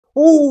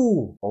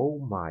Ooh! Oh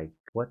my,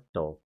 what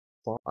the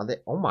fuck? Are they,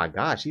 oh my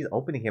gosh, she's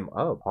opening him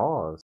up.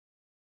 Pause.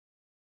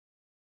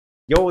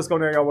 Yo, what's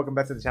going on, y'all? Welcome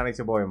back to the channel. It's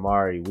your boy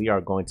Amari. We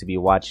are going to be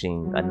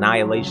watching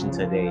Annihilation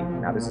today.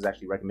 Now, this is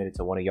actually recommended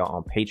to one of y'all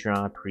on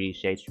Patreon.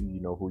 Appreciate you.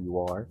 You know who you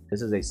are.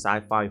 This is a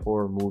sci-fi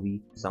horror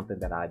movie, something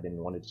that I've been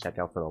wanting to check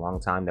out for a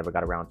long time. Never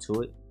got around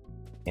to it,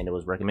 and it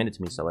was recommended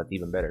to me, so that's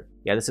even better.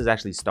 Yeah, this is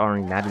actually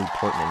starring Natalie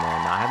Portman,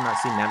 man. Now, I have not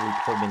seen Natalie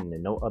Portman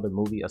in no other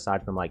movie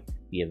aside from like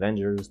the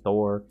Avengers,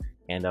 Thor,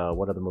 and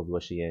what other movie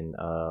was she in?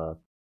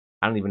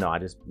 I don't even know. I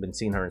just been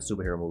seeing her in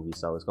superhero movies,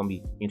 so it's gonna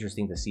be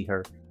interesting to see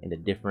her in a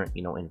different,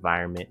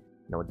 environment,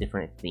 a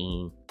different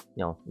theme,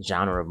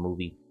 genre of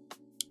movie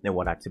than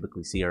what I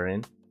typically see her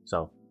in.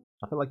 So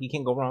I feel like you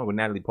can't go wrong with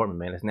Natalie Portman,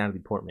 man. It's Natalie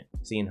Portman.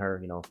 Seeing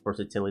her,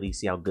 versatility,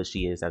 see how good she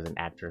is as an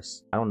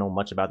actress. I don't know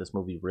much about this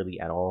movie really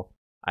at all.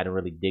 I don't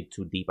really dig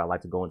too deep. I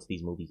like to go into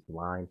these movies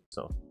blind.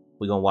 So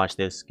we're gonna watch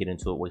this, get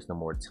into it, waste no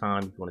more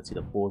time. If you want to see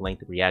the full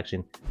length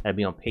reaction, that'll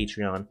be on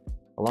Patreon,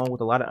 along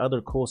with a lot of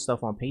other cool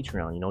stuff on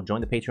Patreon.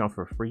 Join the Patreon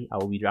for free. I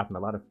will be dropping a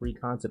lot of free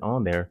content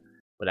on there,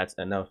 but that's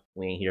enough.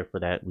 We ain't here for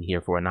that. We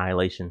here for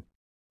Annihilation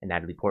and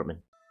Natalie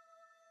Portman.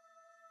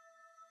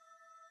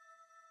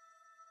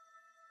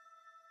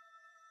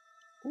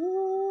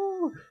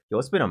 Ooh. Yo,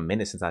 it's been a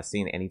minute since I've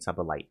seen any type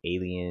of like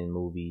alien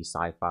movie,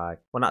 sci-fi.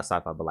 Well, not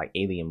sci-fi, but like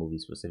alien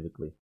movies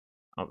specifically.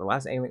 The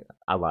last alien,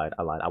 I lied.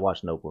 I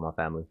watched Nope with my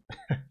family.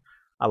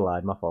 I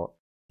lied, my fault.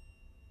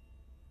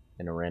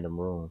 In a random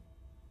room.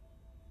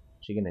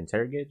 She getting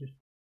interrogated?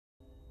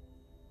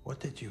 What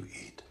did you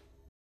eat?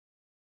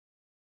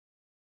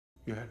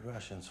 You had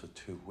rations for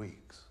 2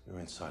 weeks. You're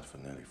inside for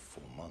nearly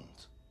 4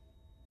 months.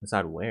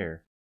 Inside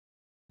where?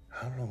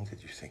 How long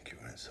did you think you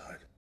were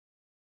inside?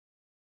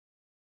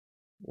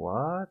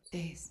 What?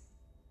 Days.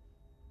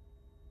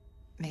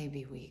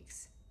 Maybe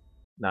weeks.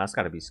 Nah, it's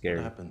gotta be scary.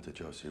 What happened to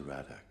Josie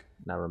Radek?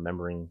 Not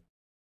remembering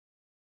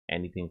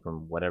anything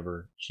from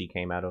whatever she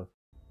came out of.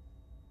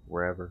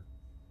 Wherever.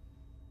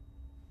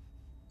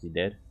 Is he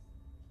dead?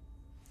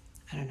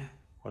 I don't know.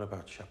 What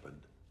about Shepard?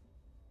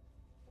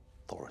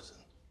 Thorson?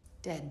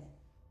 Dead.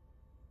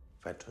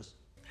 Vetras?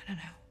 I don't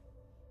know.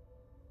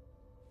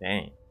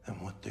 Dang.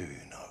 And what do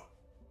you know?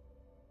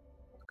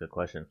 Good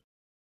question.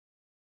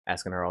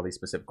 Asking her all these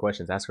specific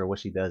questions. Ask her what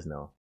she does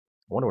know.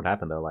 I wonder what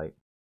happened though. Like,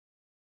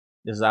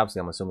 this is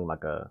obviously, I'm assuming,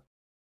 like a,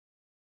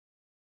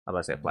 I'm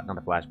about to say not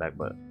a flashback,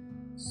 but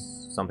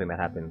something that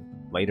happened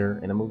later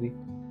in the movie.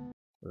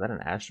 Was that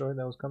an asteroid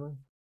that was coming?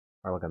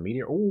 Or like a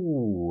meteor?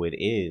 Ooh, it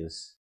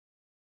is.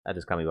 That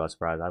just caught me by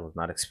surprise. I was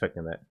not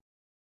expecting that.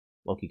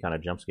 Loki kind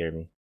of jump scared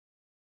me.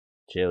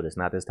 Chill, it's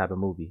not this type of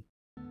movie.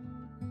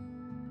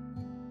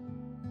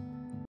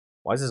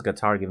 Why is this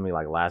guitar giving me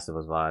like Last of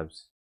Us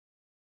vibes?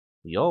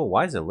 Yo,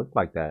 why does it look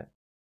like that?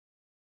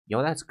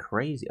 Yo, that's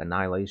crazy.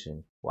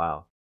 Annihilation.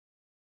 Wow.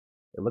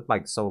 It looked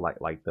like so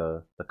like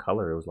the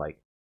color, it was like,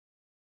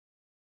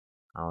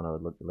 I don't know,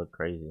 it looked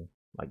crazy.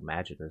 Like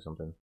magic or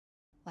something.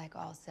 Like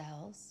all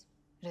cells,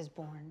 it is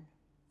born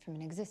from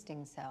an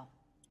existing cell.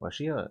 Well,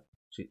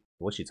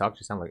 what she talks,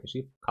 she sound like, is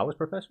she a college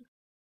professor?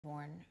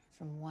 Born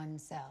from one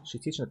cell. She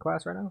teaching a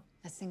class right now?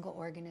 A single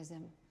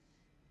organism,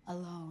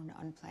 alone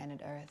on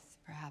planet Earth,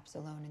 perhaps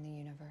alone in the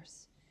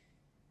universe.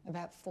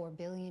 About 4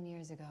 billion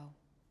years ago,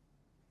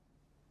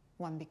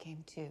 one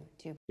became two.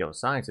 Yo,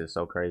 science is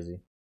so crazy.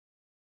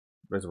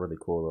 It's really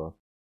cool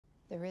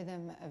though. The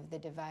rhythm of the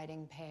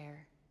dividing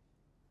pair,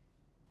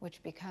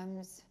 which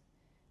becomes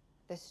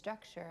the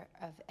structure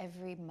of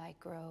every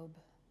microbe,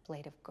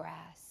 blade of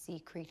grass, sea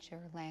creature,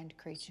 land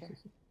creature,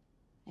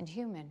 and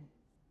human.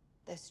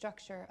 The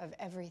structure of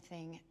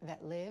everything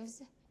that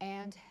lives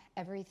and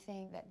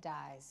everything that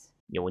dies.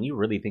 Yo, when you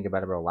really think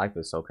about it, bro, life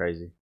is so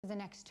crazy. The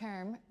next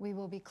term, we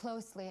will be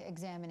closely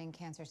examining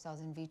cancer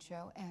cells in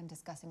vitro and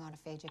discussing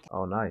autophagic.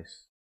 Oh,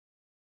 nice.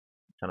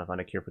 Trying to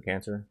find a cure for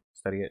cancer.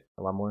 Study it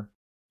a lot more.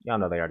 Y'all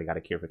know they already got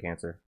a cure for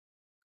cancer.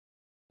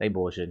 They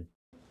bullshit.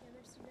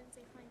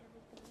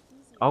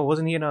 Oh,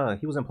 wasn't he in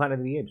he was in Planet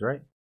of the Apes,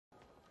 right?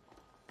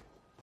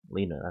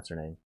 Lena, that's her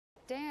name.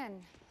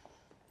 Dan,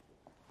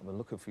 I've been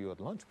looking for you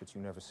at lunch, but you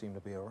never seem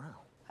to be around.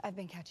 I've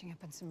been catching up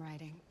on some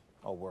writing.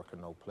 Oh, work or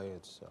no play,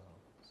 it's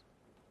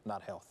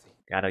not healthy.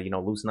 Gotta,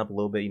 loosen up a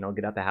little bit,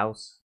 get out the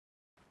house.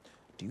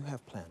 Do you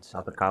have plans?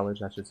 Out the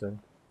college, I should say.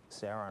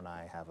 Sarah and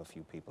I have a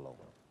few people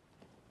over.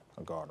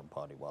 A garden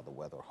party while the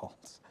weather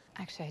holds.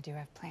 Actually, I do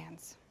have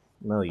plans.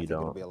 No, you I think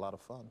don't. It'll be a lot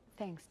of fun.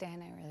 Thanks,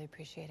 Dan. I really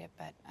appreciate it,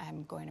 but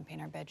I'm going to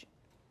paint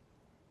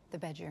the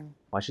bedroom.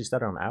 Why she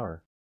started on an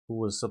hour? Who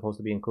was supposed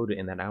to be included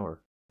in that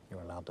hour? You're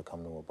allowed to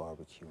come to a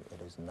barbecue.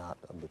 It is not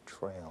a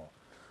betrayal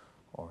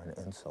or an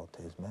insult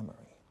to his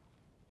memory.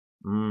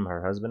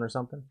 Her husband or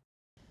something?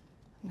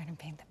 I'm gonna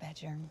paint the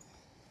bedroom.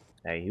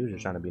 Hey, he was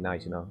just trying to be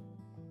nice, He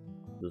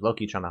was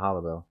low-key trying to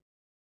holler though.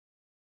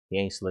 He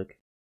ain't slick.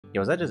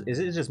 Yo, is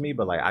it just me,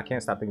 but like I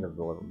can't stop thinking of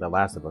the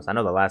Last of Us. I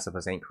know the Last of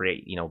Us ain't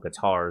create,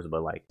 guitars,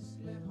 but like,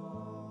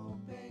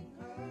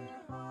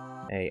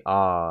 hey,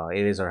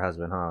 it is her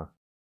husband, huh?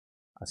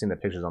 I seen the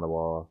pictures on the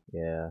wall.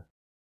 Yeah.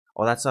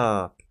 Oh, that's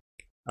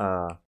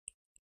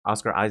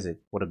Oscar Isaac,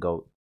 what a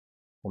goat.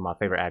 One of my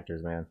favorite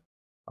actors, man.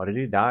 Oh, did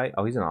he die?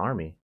 Oh, he's in the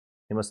army.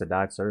 He must have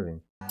died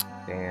serving.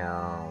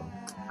 Damn.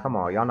 Come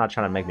on, y'all not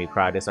trying to make me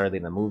cry this early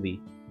in the movie.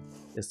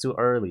 It's too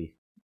early.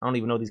 I don't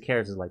even know these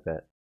characters like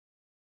that.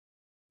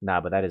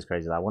 Nah, but that is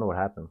crazy. I wonder what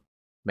happened.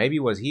 Maybe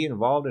was he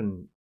involved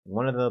in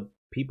one of the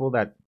people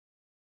that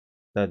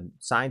the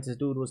scientist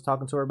dude was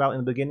talking to her about in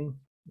the beginning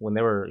when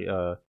they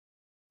were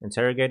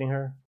interrogating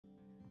her?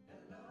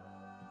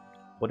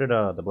 What did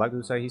the black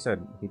dude say? He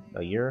said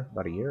about a year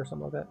or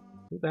something like that.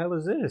 Who the hell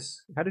is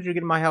this? How did you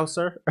get in my house,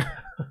 sir?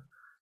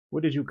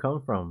 Where did you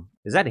come from?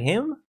 Is that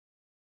him?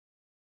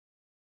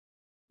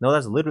 No,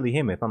 that's literally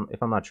him. If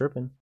I'm not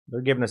tripping,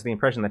 they're giving us the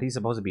impression that he's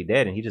supposed to be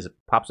dead, and he just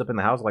pops up in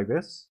the house like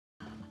this.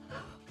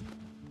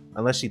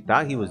 Unless she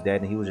thought he was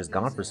dead and he was just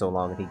gone for so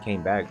long and he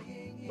came back.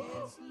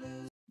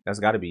 That's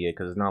got to be it,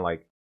 because it's not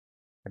like,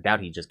 I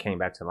doubt he just came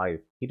back to life.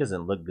 He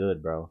doesn't look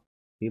good, bro.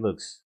 He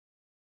looks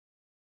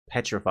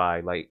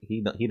petrified, like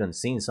he done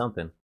seen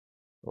something.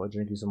 Go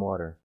drink you some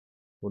water.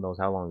 Who knows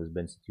how long it's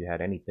been since you had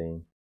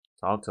anything.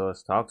 Talk to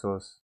us, talk to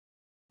us.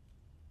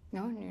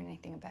 No one knew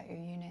anything about your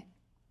unit.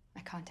 I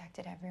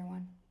contacted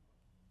everyone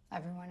I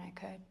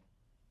could.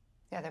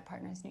 The other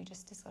partners knew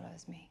just as little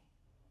as me.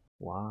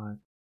 What?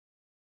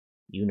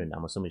 Unit,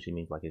 I'm assuming she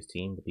means like his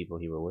team, the people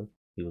he was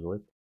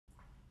with.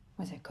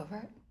 Was it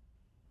covert?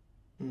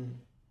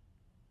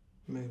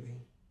 Maybe.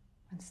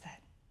 What's that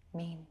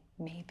mean,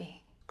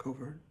 maybe?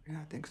 Covert? Yeah,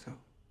 I think so.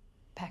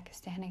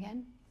 Pakistan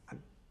again?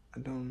 I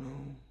don't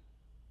know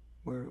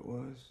where it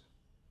was,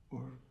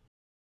 or...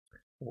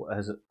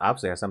 Well,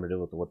 obviously has something to do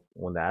with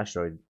when the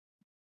asteroid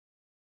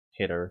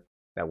hit her,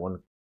 that one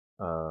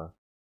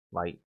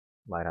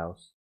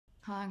lighthouse.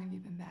 How long have you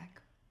been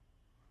back?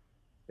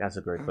 That's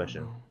a great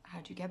question.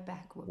 How'd you get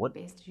back? What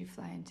base did you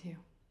fly into?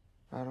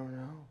 I don't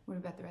know. What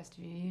about the rest of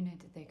your unit?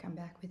 Did they come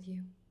back with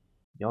you?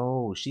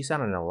 Yo, he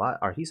sounded a lot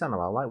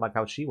like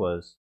how she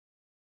was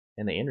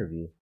in the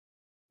interview.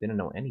 Didn't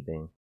know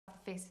anything.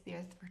 Face of the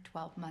earth for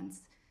 12 months.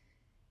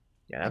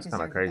 Yeah, that's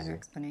kind of crazy. No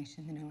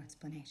explanation, no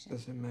explanation.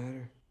 Does it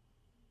matter?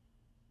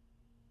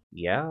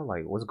 Yeah,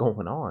 like what's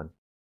going on?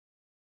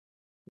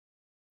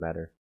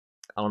 Matter.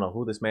 I don't know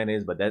who this man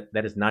is, but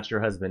that is not your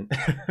husband.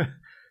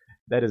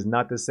 That is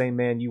not the same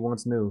man you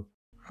once knew.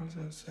 I was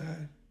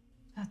outside.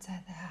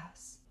 Outside the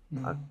house.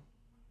 No.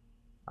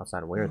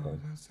 Outside of where no, then?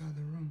 I was outside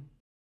the room.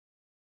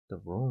 The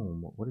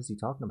room. What is he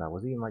talking about?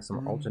 Was he in like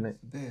some alternate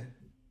bed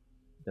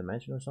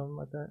dimension or something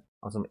like that?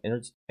 On some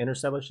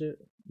interstellar shit?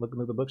 Looking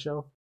through the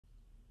bookshelf?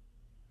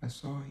 I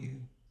saw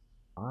you.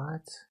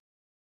 What?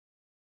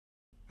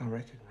 I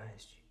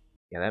recognized you.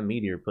 Yeah, that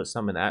meteor put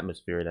something in the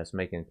atmosphere that's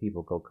making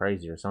people go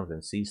crazy or something,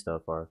 see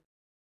stuff, or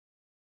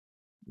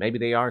maybe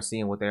they are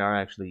seeing what they are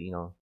actually, you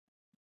know,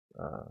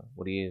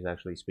 what he is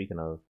actually speaking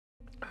of.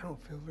 I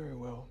don't feel very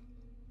well.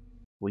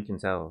 We can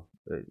tell.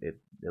 It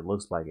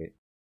looks like it.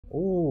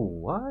 Oh,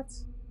 what?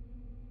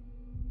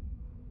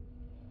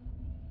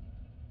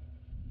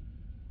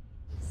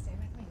 Stay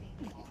with me,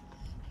 baby.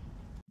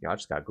 Y'all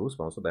just got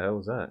goosebumps. What the hell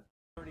was that?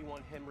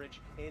 31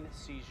 hemorrhage in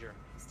seizure.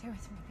 Stay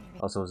with me, baby.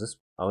 Oh, so is this?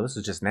 Oh, this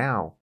is just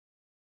now.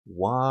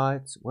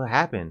 What? What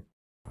happened?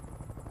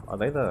 Are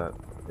they the?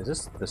 Is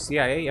this the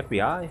CIA,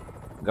 FBI,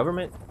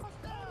 government?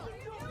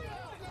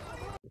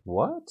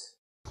 What?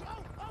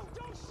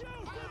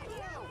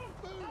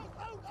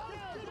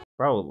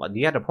 Bro, like, do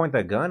you have to point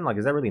that gun? Like,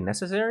 is that really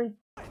necessary?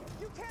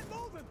 You can't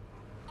move him.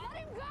 Let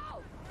him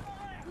go!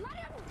 Let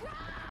him go!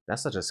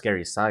 That's such a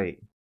scary sight.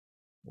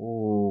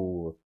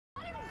 Ooh.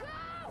 Let him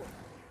go!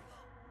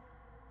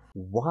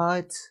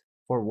 What?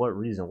 For what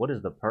reason? What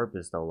is the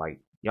purpose though?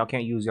 Like, y'all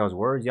can't use y'all's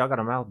words. Y'all got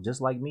a mouth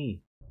just like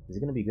me. Is it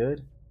gonna be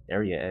good?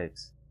 Area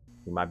X.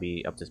 You might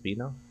be up to speed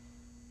now.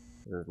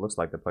 It looks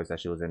like the place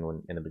that she was in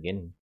the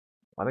beginning.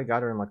 Why they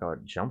got her in like a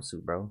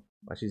jumpsuit, bro?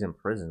 Like she's in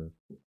prison.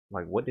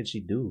 Like, what did she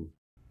do?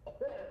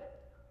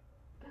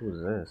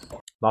 Who's this?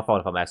 My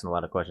fault if I'm asking a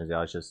lot of questions,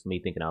 y'all. It's just me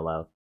thinking out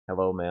loud.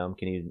 Hello, ma'am.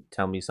 Can you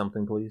tell me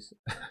something, please?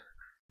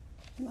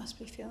 You must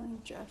be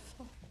feeling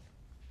dreadful.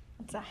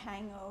 It's a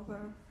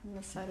hangover from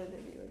the sedative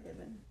you were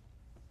given.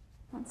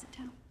 Want to sit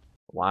down?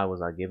 Why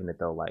was I giving it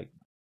though? Like,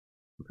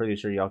 I'm pretty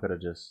sure y'all could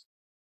have just.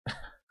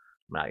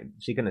 Like,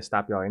 she couldn't have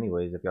stopped y'all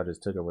anyways if y'all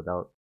just took her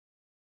without.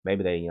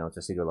 Maybe they, you know, it's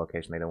a secret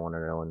location. They don't want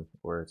her knowing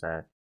where it's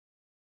at.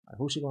 Like,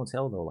 who's she gonna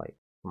tell though? Like,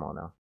 come on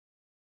now.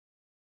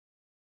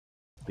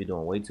 Be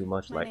doing way too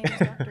much. My Like, name is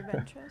Dr.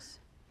 Ventress.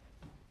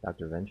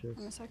 Dr. Ventress?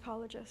 I'm a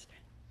psychologist.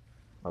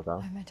 Okay.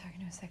 Why am I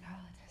talking to a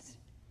psychologist?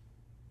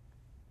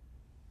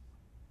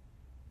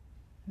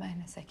 Am I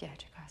in a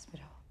psychiatric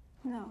hospital?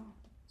 No,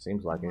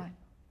 Seems like it. What?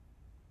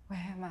 Where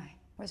am I?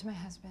 Where's my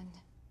husband?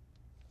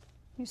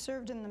 you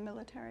served in the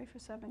military for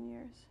 7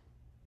 years.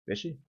 Is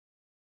she?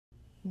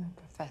 I'm a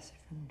professor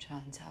from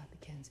Johns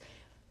Hopkins.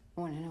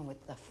 I want to know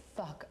what the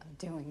fuck I'm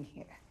doing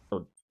here.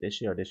 So, did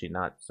she or did she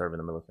not serve in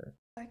the military?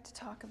 I'd like to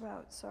talk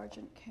about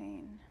Sergeant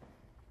Kane.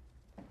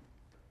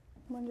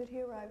 When did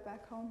he arrive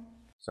back home?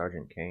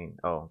 Sergeant Kane.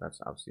 Oh,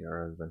 that's obviously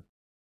her husband.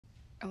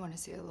 I want to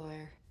see a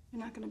lawyer.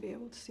 You're not going to be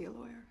able to see a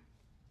lawyer.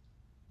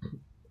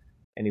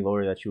 any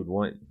lawyer that you would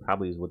want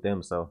probably is with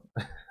them, so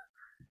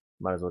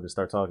might as well just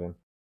start talking.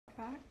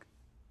 Back?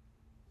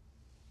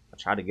 I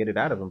tried to get it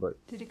out of him,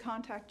 but Did he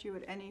contact you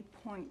at any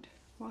point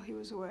while he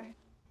was away?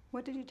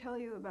 What did he tell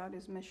you about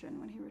his mission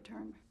when he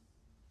returned?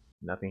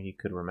 nothing he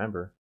could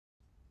remember.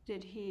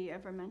 Did he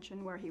ever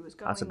mention where he was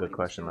going? That's a good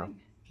question, though.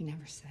 He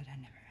never said, I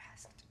never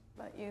asked.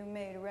 But you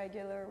made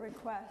regular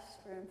requests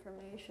for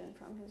information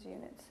from his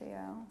unit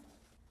CL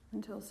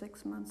until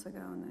 6 months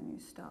ago, and then you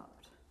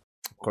stopped.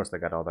 Of course, they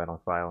got all that on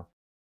file.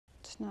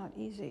 It's not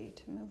easy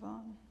to move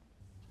on.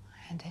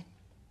 And it?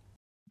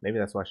 Maybe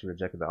that's why she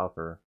rejected the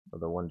offer of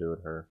the one dude,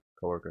 her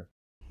coworker.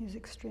 He's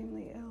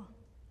extremely ill.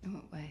 In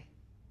what way?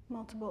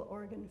 Multiple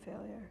organ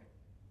failure.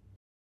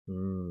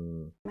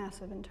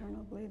 Massive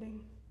internal bleeding.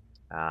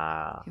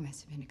 Ah. He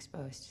must have been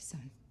exposed to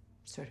some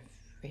sort of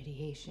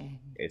radiation.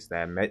 It's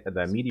that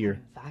meteor.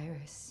 Kind of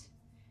virus.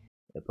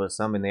 It put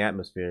some in the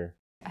atmosphere.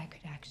 I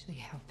could actually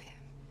help him.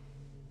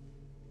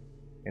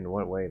 In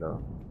what way,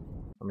 though?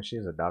 I mean,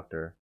 she's a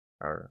doctor,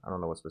 or I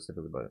don't know what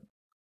specifically, but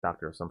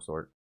doctor of some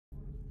sort.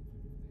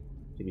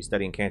 She'd be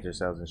studying cancer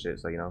cells and shit,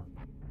 so you know,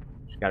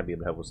 she gotta be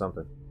able to help with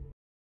something.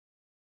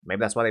 Maybe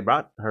that's why they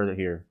brought her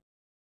here,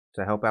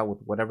 to help out with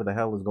whatever the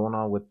hell is going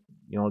on with,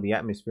 you know, the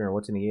atmosphere and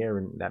what's in the air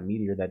and that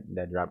meteor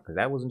that dropped. Because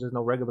that wasn't just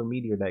no regular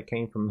meteor that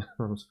came from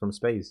from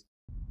space.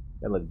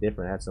 That looked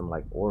different. It had some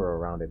like aura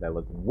around it that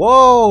looked.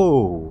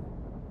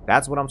 Whoa!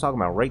 That's what I'm talking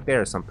about right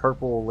there. Some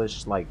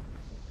purplish like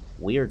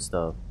weird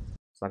stuff.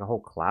 It's like a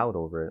whole cloud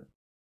over it.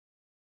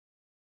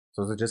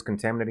 So is it just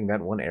contaminating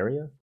that one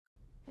area?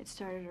 It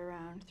started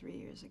around 3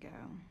 years ago.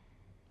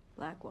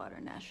 Blackwater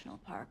National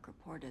Park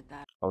reported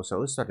that. Oh,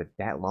 so it started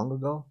that long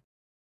ago?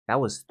 That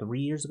was 3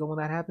 years ago when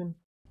that happened?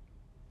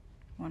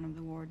 One of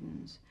the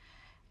wardens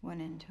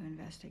went in to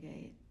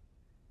investigate.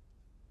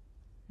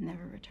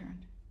 Never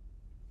returned.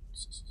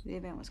 The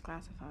event was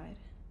classified.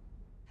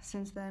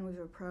 Since then, we've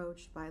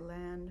approached by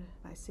land,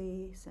 by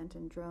sea, sent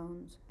in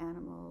drones,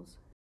 animals.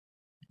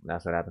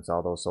 That's what happens to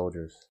all those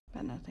soldiers.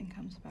 But nothing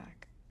comes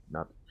back.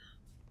 Nothing.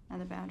 And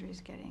the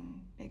boundary's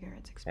getting bigger,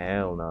 it's expanding.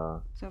 Hell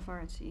no. So far,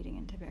 it's eating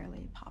into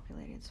barely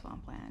populated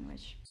swampland,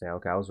 which... Say,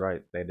 okay, I was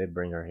right. They did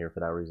bring her here for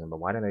that reason, but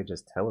why didn't they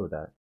just tell her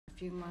that? In a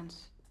few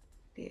months,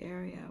 the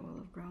area will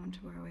have grown to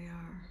where we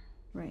are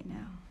right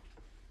now.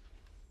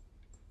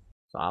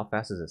 So how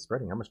fast is it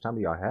spreading? How much time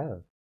do y'all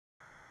have?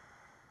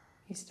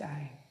 He's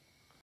dying.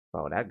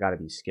 Oh, that gotta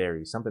be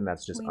scary. Something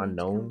that's just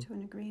unknown. We need to come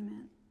to an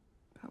agreement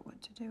about what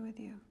to do with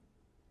you.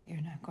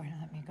 You're not going to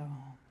let me go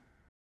home.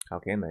 How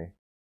can they?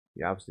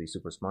 You're obviously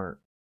super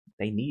smart.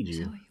 They need you. Is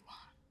that what you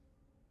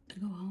want? To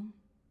go home?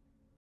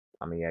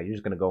 I mean, yeah, you're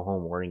just gonna go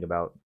home worrying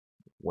about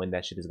when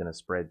that shit is gonna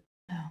spread.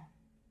 No.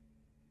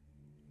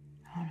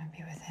 I want to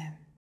be with him.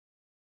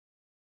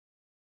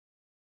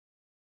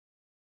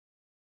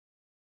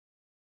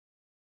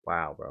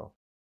 Wow, bro.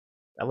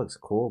 That looks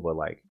cool, but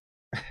like,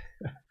 if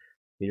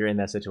you're in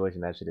that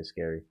situation, that shit is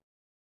scary.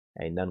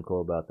 Ain't nothing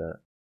cool about that.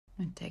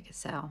 I'd take a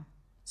cell,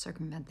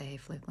 circumvent the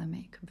A-flick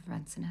limit, could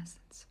prevent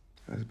senescence.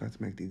 I was about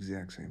to make the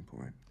exact same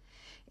point.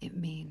 It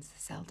means the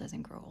cell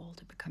doesn't grow old,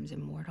 it becomes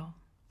immortal,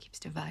 keeps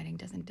dividing,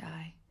 doesn't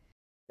die.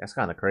 That's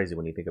kind of crazy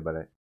when you think about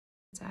it.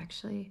 It's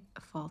actually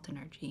a fault in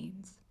our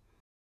genes.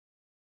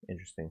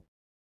 Interesting.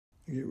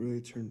 I get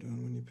really turned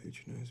on when you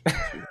patronize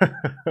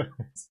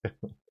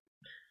me.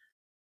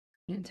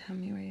 You can tell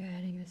me where you're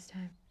heading this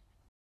time.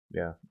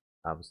 Yeah,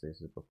 obviously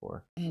this is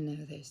before. I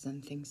know there's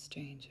something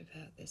strange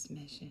about this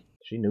mission.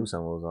 She knew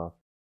something was off.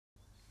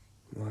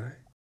 Why?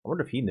 I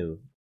wonder if he knew.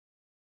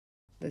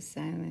 The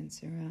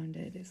silence around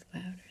it is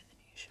louder than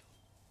usual.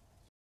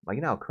 Like,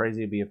 you know how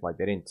crazy it'd be if like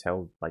they didn't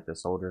tell like the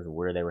soldiers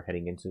where they were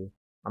heading into?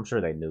 I'm sure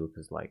they knew,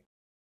 because like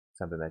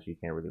something that you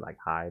can't really like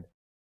hide.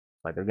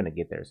 Like, they're gonna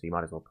get there, so you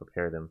might as well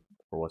prepare them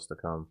for what's to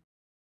come.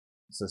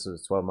 So this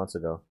was 12 months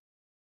ago.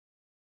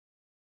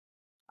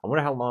 I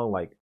wonder how long,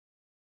 like,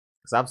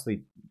 because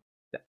obviously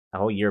a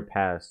whole year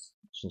passed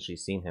since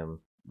she's seen him,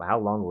 but how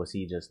long was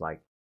he just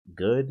like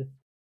good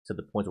to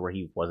the point where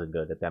he wasn't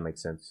good, if that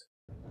makes sense?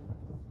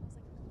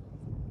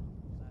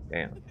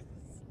 Damn.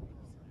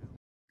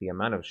 The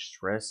amount of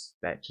stress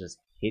that just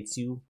hits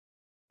you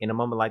in a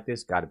moment like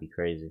this gotta be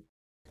crazy.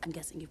 I'm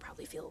guessing you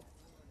probably feel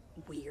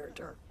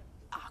weird or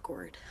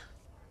awkward.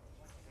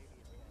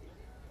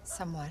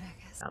 Somewhat, I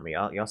guess. I mean,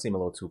 y'all seem a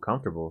little too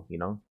comfortable, you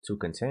know, too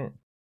content.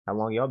 How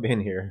long y'all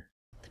been here?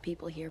 The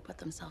people here put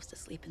themselves to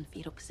sleep in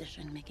fetal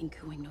position, making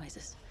cooing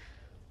noises.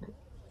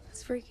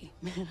 It's freaky.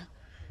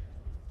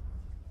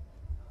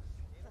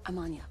 I'm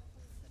Anya.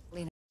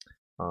 Lena.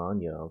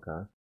 Anya,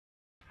 okay.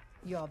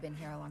 You all been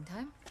here a long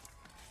time?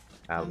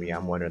 Yeah,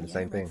 I'm wondering the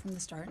same right thing. from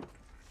the start.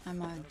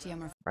 I'm a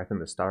DMR. Right from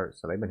the start,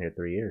 so they've been here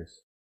 3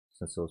 years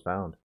since it was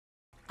found.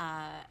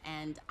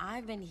 And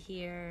I've been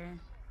here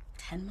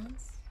 10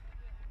 months.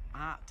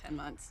 10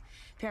 months.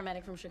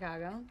 Paramedic from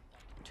Chicago.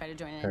 Tried to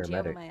join an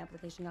NGO, but my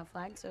application got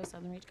flagged, so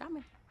Southern Reach got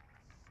me.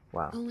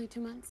 Wow. Only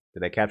 2 months.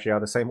 Did they capture y'all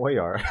the same way,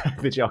 or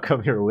did y'all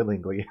come here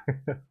willingly?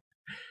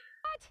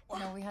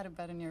 No, we had a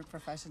better near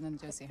profession than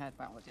Josie had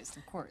biologist,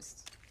 of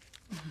course.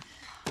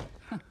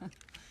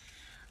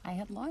 I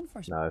had law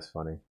enforcement. No, that's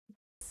funny.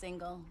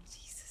 Single.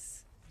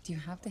 Jesus. Do you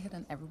have to hit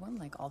on everyone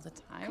like all the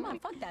time? Come on,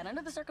 fuck that.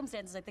 Under the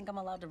circumstances, I think I'm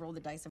allowed to roll the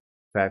dice.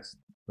 Facts.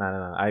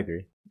 No. I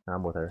agree.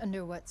 I'm with her.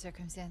 Under what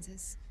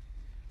circumstances?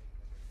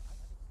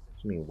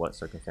 What you mean, what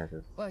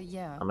circumstances? Well,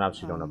 yeah. I'm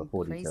obviously don't know the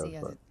full crazy details,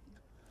 as but it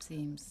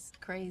seems,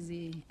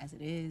 crazy as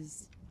it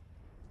is,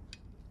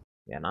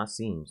 yeah, not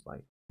seems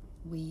like.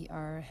 we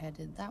are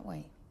headed that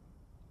way.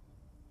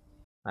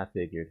 I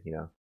figured, you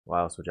know,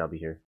 why else would y'all be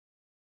here?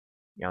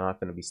 Y'all not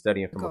gonna be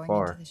studying from Going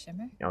afar. into the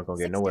Shimmer? Y'all gonna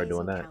get 6 nowhere days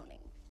doing and that. counting.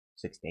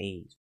 6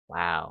 days.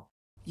 Wow.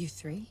 You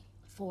 3?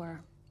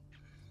 4.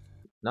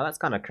 No, that's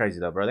kind of crazy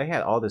though, bro. They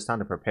had all this time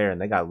to prepare,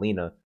 and they got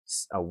Lena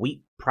a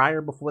week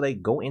prior before they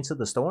go into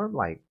the storm.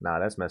 Like, nah,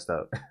 that's messed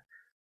up.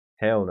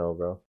 Hell no,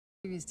 bro.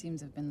 Previous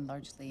teams have been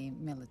largely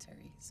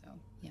military, so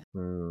yeah.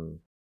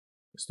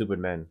 Stupid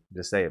men.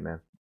 Just say it,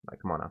 man. Like,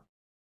 come on now.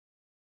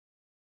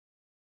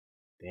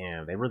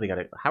 Damn, they really got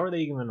it. How are they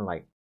even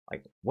like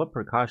what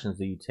precautions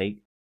do you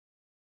take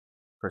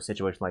for a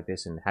situation like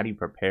this, and how do you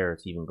prepare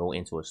to even go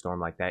into a storm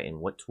like that, and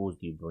what tools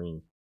do you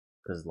bring?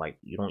 Because like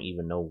you don't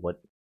even know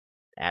what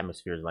the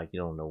atmosphere is like. You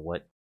don't know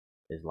what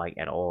is like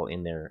at all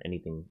in there.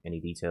 Anything, any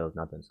details,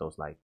 nothing. So it's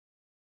like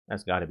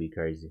that's got to be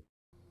crazy.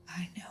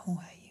 I know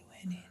why you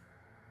went in.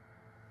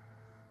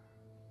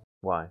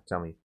 Why? Tell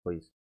me,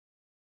 please.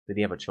 Did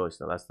he have a choice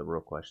though? That's the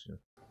real question.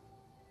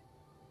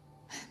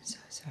 I'm so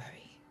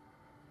sorry.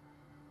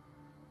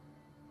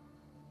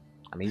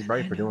 I mean, he's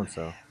right for doing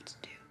so.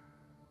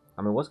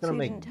 I mean, what's gonna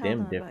make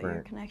them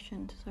different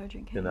connection to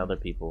Sergeant than the other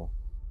people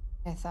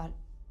I thought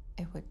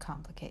it would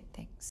complicate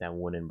things. that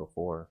went in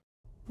before?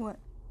 What?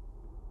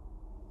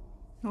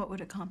 What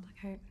would it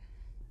complicate?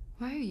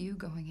 Why are you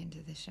going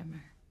into the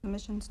Shimmer? The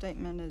mission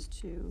statement is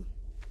to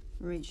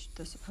reach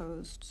the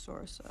supposed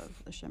source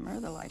of the Shimmer,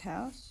 the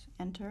lighthouse,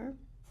 enter,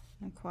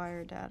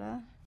 acquire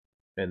data.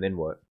 And then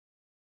what?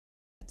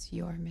 That's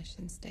your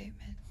mission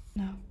statement.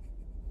 No.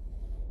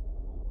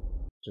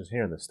 Just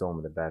hearing the storm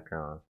in the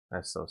background.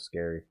 That's so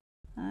scary.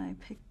 I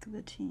pick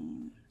the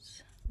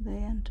teams. They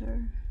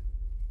enter.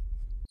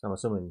 So I'm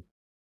assuming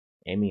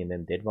Amy and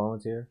them did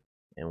volunteer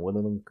and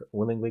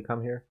willingly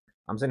come here.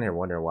 I'm sitting here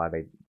wondering why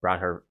they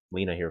brought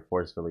Lena here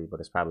forcefully, but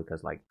it's probably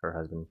because like her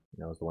husband,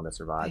 you know, is the one that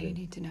survived. You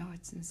need to know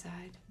what's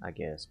inside. I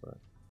guess, but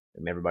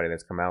and everybody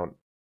that's come out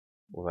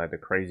was either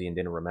crazy and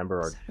didn't remember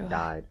or So do I.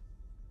 died.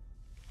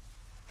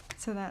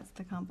 So that's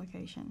the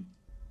complication.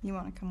 You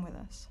want to come with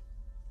us?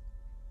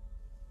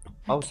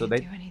 Oh, I so can't they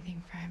do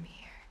anything from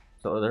here.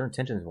 so their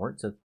intentions weren't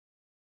to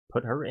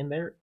put her in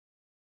there.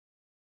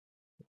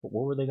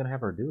 What were they gonna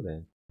have her do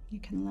then? You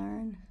can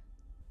learn.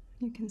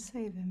 You can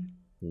save him.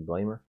 Can you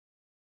blame her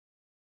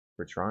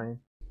for trying?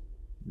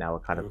 Now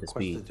it caught They up to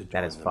requested speed. to That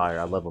join is the fire.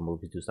 I mission. love when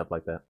movies do stuff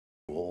like that.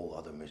 All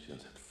other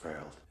missions had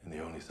failed, and the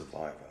only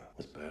survivor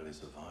was barely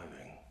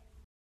surviving.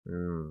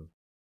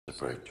 A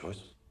brave choice.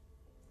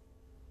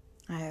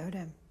 I owed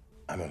him.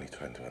 I'm only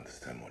trying to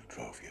understand what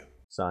drove you.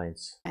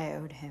 Science. I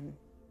owed him.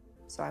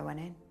 So I went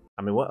in.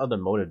 I mean, what other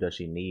motive does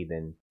she need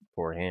than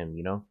for him,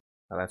 you know?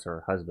 Oh, that's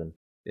her husband.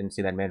 Didn't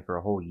see that man for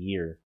a whole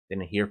year.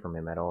 Didn't hear from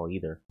him at all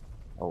either.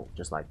 Oh,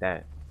 just like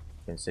that.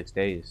 In 6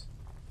 days.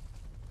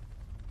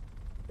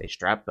 They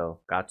strapped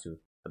though. Got to.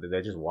 But did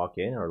they just walk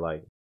in or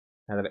like,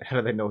 how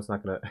do they know it's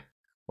not gonna,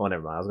 well,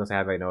 never mind. I was gonna say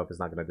how do they know if it's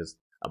not gonna just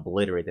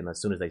obliterate them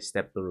as soon as they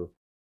step through.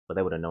 But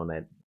they would have known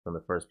that from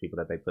the first people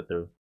that they put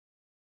through.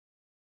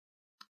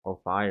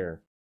 Oh,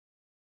 fire.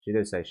 She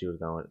did say she was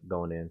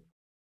going in.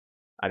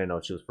 I didn't know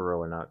if she was for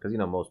real or not. Because, you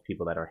know, most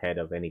people that are head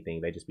of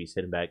anything, they just be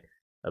sitting back,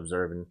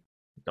 observing,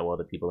 throw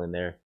other people in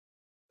there,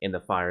 in the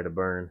fire to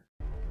burn.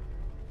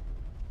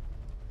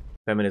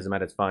 Feminism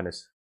at its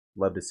finest.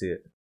 Love to see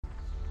it.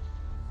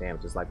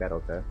 Damn, just like that,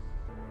 okay.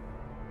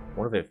 I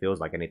wonder if it feels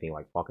like anything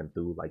like walking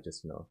through, like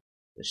just, you know,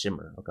 the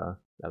Shimmer, okay.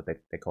 That's what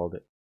they called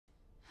it.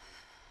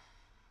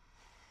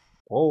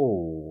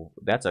 Oh,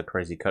 that's a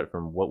crazy cut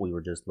from what we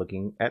were just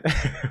looking at.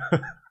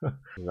 It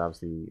was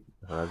obviously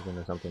her husband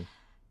or something.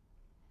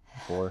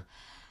 Before.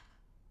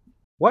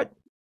 What?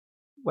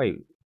 Wait,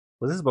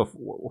 was this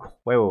before?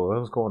 Wait,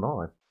 what was going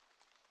on?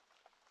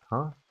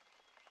 Huh?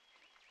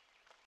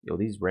 Yo,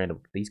 these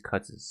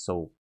cuts is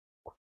so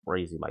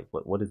crazy. Like,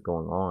 what is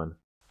going on?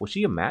 Was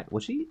she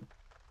was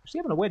she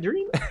having a wet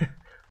dream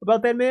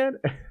about that man?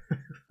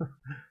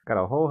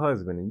 Got a whole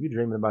husband and you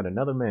dreaming about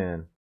another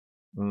man.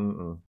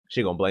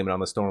 She gonna blame it on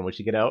the storm when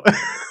she get out.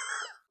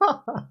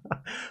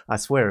 I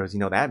swear it was, you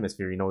know, the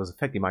atmosphere, you know, was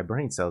affecting my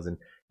brain cells and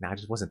I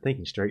just wasn't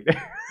thinking straight.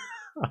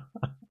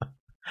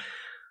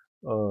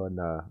 Oh,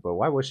 nah. But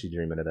why was she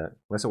dreaming of that?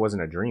 Unless it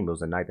wasn't a dream, it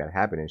was a night that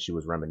happened and she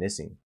was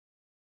reminiscing.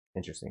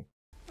 Interesting.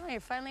 Oh, you're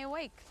finally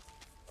awake.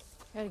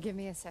 Gotta give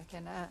me a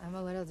second. I'm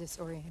a little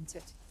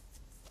disoriented.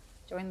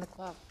 Join the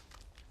club.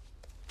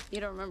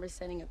 You don't remember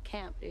setting up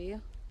camp, do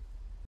you?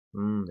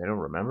 They don't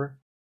remember?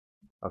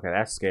 Okay,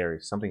 that's scary.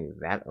 Something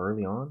that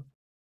early on?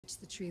 It's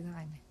the tree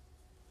line.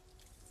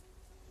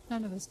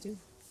 None of us do.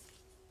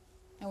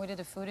 And we did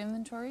a food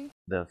inventory.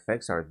 The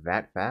effects are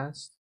that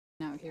fast?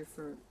 Out here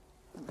for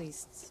at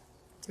least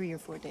 3 or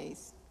 4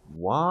 days.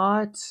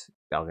 What?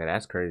 Okay,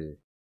 that's crazy.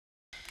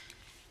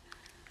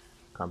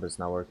 Compass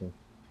not working.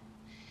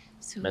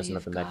 So Messing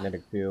up the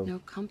magnetic field. No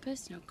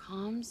compass, no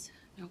comms,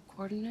 no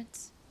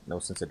coordinates. No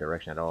sense of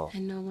direction at all.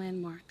 And no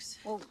landmarks.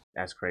 Well,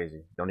 that's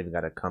crazy. Don't even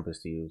got a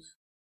compass to use.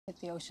 hit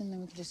the ocean,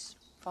 then we could just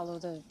follow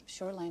the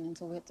shoreline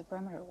until we hit the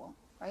perimeter wall,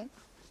 right?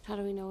 How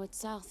do we know it's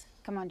south?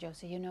 Come on,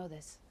 Josie, you know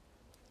this.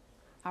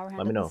 Hour hand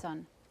Let me of know. the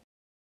sun.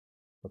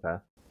 Okay.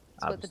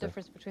 Split the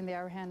difference between the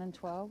hour hand and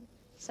 12?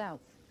 South.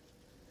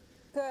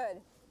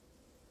 Good.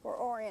 We're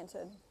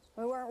oriented.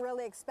 We weren't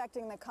really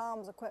expecting the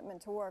comms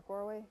equipment to work,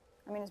 were we?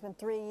 I mean, it's been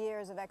 3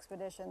 years of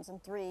expeditions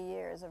and 3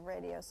 years of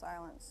radio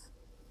silence.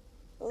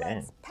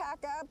 Let's pack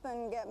up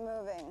and get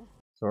moving.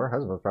 So her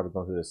husband was probably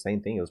going through the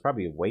same thing. It was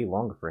probably way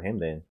longer for him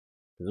then,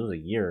 because it was a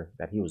year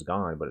that he was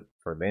gone. But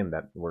for them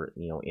that were,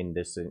 you know, in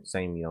this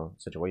same, you know,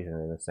 situation,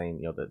 in the same,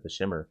 you know, the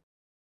Shimmer,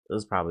 it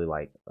was probably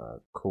like a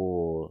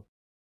cool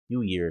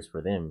few years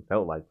for them.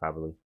 Felt like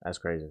probably. That's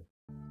crazy.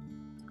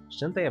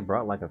 Shouldn't they have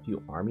brought like a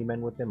few army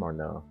men with them, or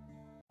no?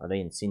 Are they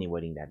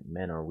insinuating that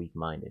men are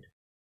weak-minded?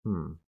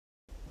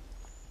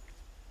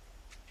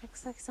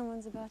 Looks like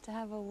someone's about to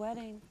have a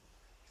wedding.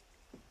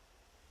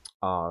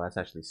 Oh, that's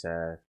actually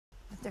sad.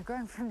 But they're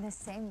growing from the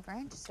same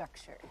branch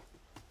structure.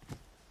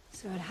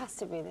 So it has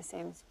to be the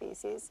same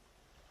species.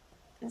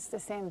 It's the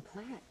same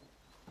plant.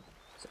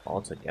 It's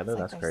all together? It's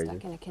like That's they're crazy.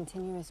 stuck in a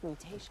continuous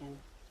mutation.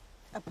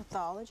 A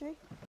pathology?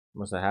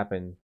 Must have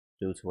happened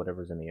due to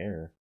whatever's in the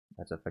air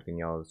that's affecting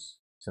y'all's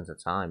sense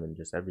of time and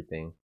just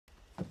everything.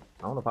 I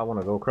don't know if I want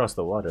to go across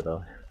the water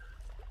though.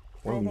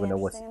 I don't even know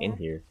what's in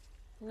here.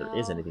 There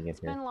is anything in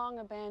It's here. been long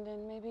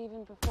abandoned, maybe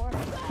even before.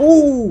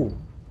 Ooh!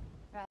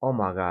 Oh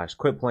my gosh,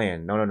 quit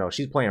playing. No,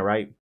 she's playing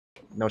right.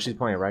 No, she's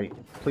playing right.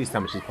 Please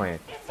tell me she's playing.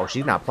 Oh,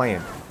 she's not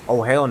playing.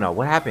 Oh, hell no.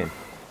 What happened?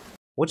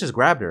 What just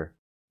grabbed her?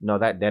 No,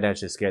 that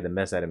ass just scared the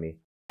mess out of me.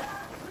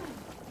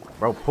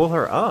 Bro, pull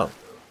her up.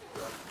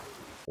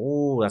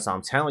 Ooh, that's what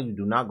I'm telling you.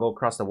 Do not go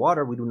across the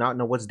water. We do not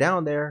know what's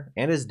down there.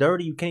 And it's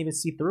dirty. You can't even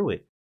see through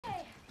it.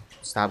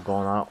 Stop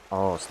going out.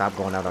 Oh, stop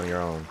going out on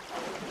your own.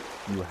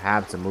 You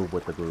have to move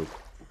with the group.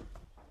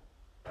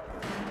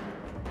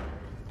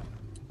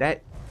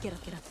 That... Get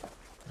up, get up.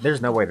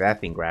 There's no way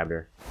that thing grabbed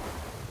her.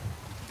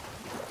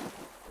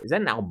 Is that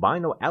an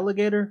albino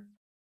alligator?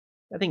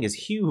 That thing is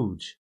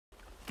huge.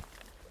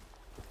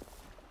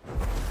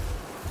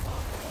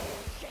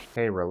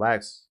 Hey,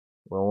 relax.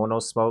 We don't want no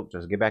smoke.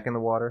 Just get back in the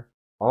water.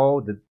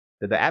 Oh, did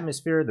the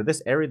atmosphere, did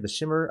this area, the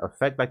Shimmer,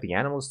 affect like the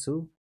animals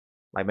too?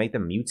 Like make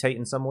them mutate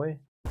in some way?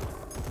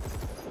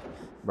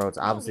 Bro, it's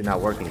obviously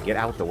not working. Get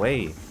out the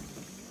way.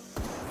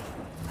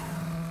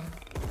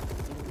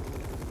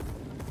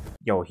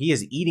 Yo, he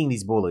is eating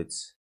these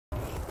bullets.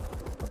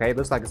 Okay, it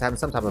looks like it's having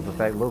some type of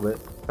effect, a little bit.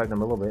 Affect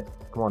them a little bit.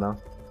 Come on now,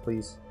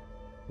 please.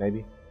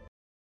 Maybe.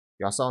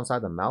 Y'all saw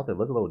inside the mouth, it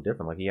looked a little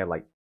different. Like he had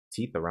like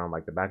teeth around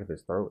like the back of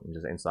his throat and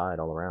just inside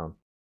all around.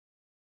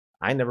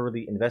 I never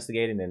really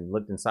investigated and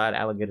looked inside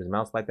alligators'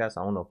 mouths like that,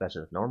 so I don't know if that's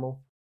just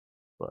normal.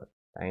 But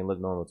that ain't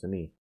look normal to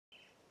me.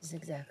 It's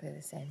exactly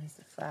the same as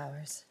the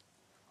flowers.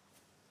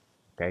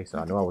 Okay, so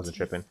I knew I wasn't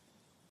tripping.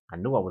 I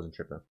knew I wasn't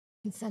tripping.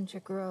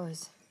 Concentric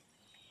rows.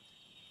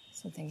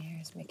 Something here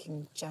is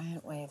making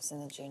giant waves in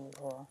the gene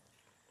pool.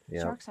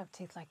 Yeah. Sharks have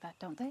teeth like that,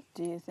 don't they?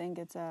 Do you think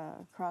it's a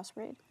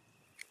crossbreed?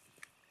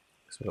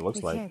 That's what it looks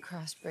We like. can't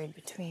crossbreed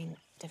between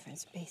different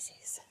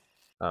species.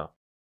 Oh,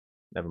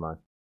 never mind.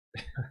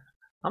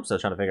 I'm still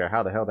trying to figure out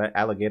how the hell that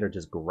alligator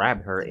just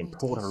grabbed her and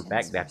pulled her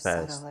back that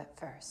fast. Subtle at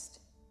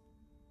first.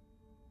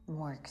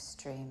 More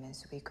extreme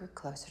as we grew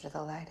closer to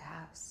the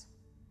lighthouse.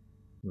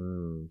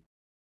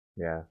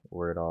 Yeah,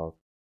 where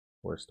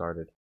it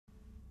started.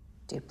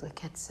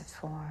 Duplicates of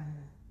form.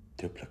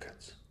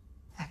 Duplicates.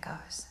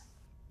 Echoes.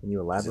 Can you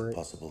Is elaborate? it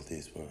possible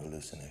these were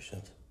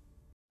hallucinations?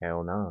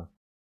 Hell nah.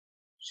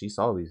 She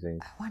saw these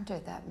things. I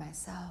wondered that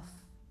myself.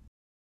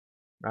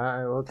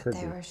 Well, it But could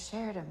they be. were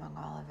shared among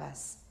all of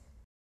us.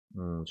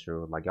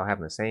 True. Like y'all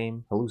having the same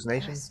It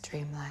hallucination? was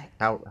dreamlike.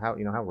 How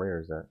you know how rare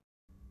is that?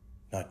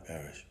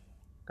 Nightmarish.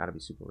 Gotta be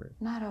super rare.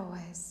 Not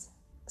always.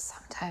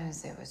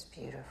 Sometimes it was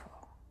beautiful.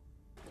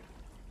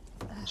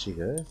 Is she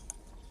good?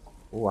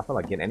 Ooh, I feel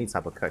like getting any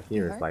type of cut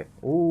here is like,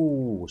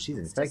 ooh, she's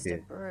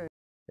infected.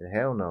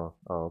 Hell no.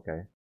 Oh,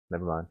 okay.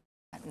 Never mind.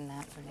 And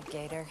that from the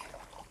gator.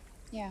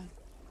 Yeah. I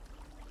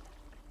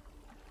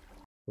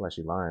feel like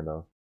she's lying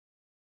though.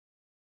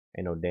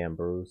 Ain't no damn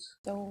bruise.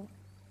 So,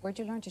 where'd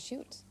you learn to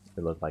shoot?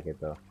 It looked like it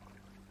though.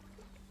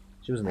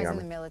 She was in I the was in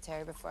army. the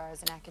military before I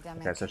was an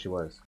academic. Okay, so she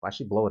was. Why'd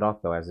she blow it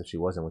off though, as if she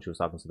wasn't when she was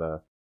talking to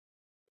the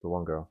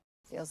one girl?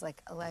 Feels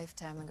like a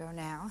lifetime ago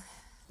now.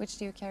 Which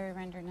do you carry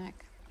around your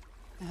neck?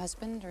 A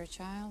husband or a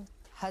child?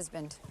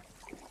 Husband.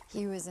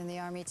 He was in the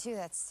army too.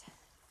 That's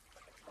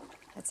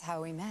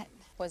how we met.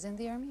 Was in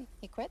the army?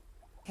 He quit?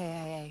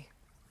 KIA.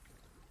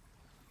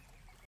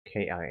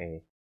 KIA.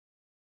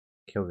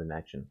 Killed in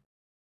action.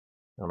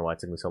 I don't know why it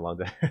took me so long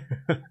to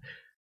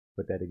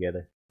put that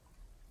together.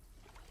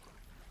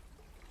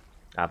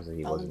 Obviously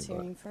he wasn't.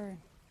 Volunteering for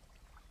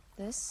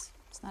this?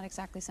 It's not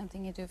exactly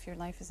something you do if your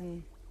life is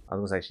in I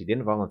was gonna say she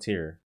didn't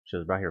volunteer. She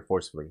was brought here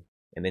forcefully,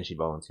 and then she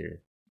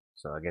volunteered.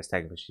 So I guess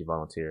technically she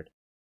volunteered.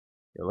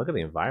 Yo, look at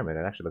the environment.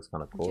 It actually looks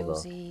kind of cool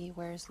Josie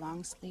wears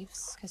long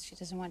sleeves because she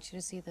doesn't want you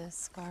to see the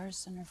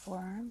scars on her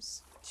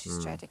forearms.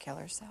 She's tried to kill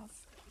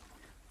herself.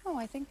 Oh,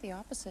 I think the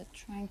opposite,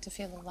 trying to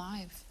feel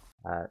alive.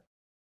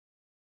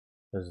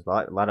 There's a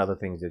lot of other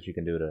things that you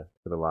can do to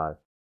feel alive.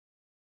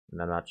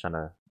 And I'm not trying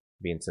to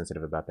be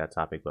insensitive about that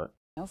topic, but...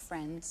 No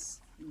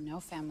friends, no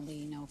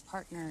family, no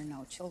partner,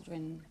 no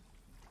children.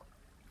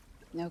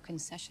 No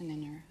concession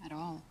in her at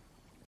all.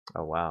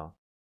 Oh, wow.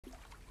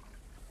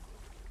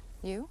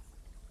 You?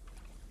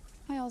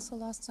 I also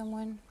lost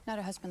someone. Not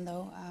a husband,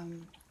 though.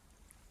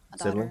 A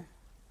Sibling?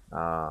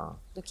 daughter.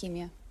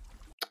 Leukemia.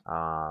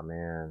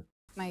 Man.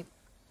 My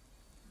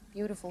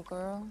beautiful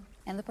girl.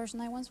 And the person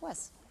I once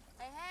was.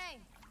 Hey, hey!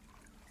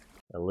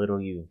 A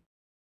little you.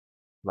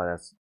 Like,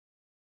 that's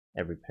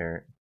every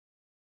parent.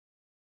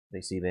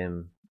 They see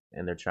them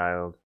and their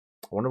child.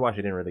 I wonder why she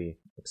didn't really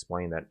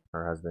explain that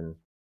her husband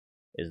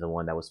is the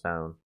one that was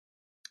found.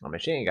 I mean,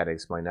 she ain't got to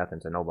explain nothing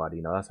to nobody,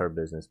 you know, that's her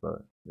business,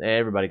 but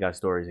everybody got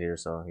stories here,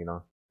 so, you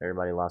know,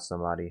 everybody lost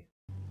somebody.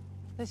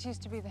 This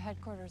used to be the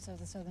headquarters of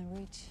the Southern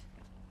Reach.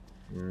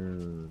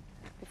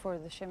 Before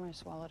the Shimmer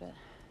swallowed it.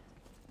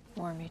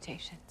 More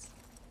mutations.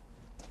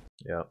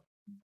 Yep.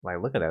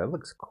 Like, look at that. It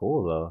looks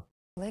cool, though.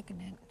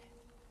 Malignant.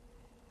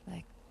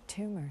 Like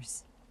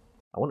tumors.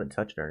 I wouldn't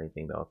touch it or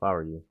anything, though, if I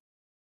were you.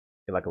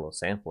 Get like a little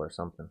sample or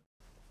something.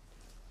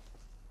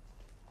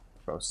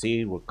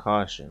 Proceed with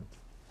caution.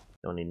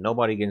 Don't need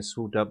nobody getting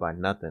swooped up by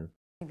nothing.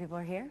 People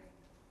are here?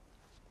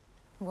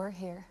 We're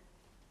here.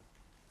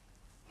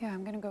 Yeah,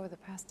 I'm gonna go with the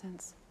past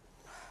tense.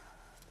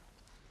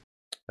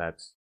 I'm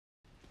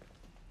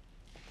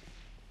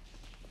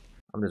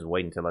just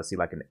waiting till I see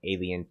like an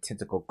alien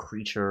tentacle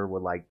creature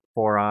with like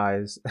 4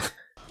 eyes.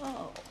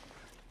 Oh.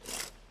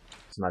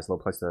 It's a nice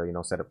little place to, you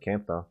know, set up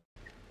camp though.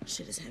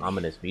 Shit is heavy.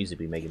 Ominous music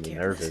be making me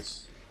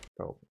nervous.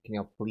 Bro, can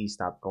y'all please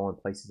stop going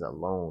places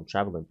alone?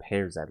 Travel in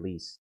pairs at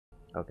least.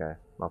 Okay,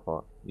 my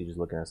fault. You just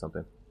looking at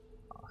something.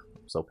 Oh,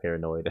 I'm so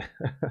paranoid.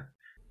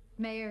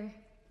 Mayor.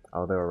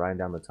 Oh, they were writing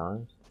down the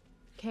times?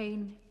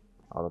 Kane.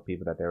 All the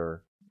people that they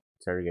were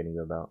interrogating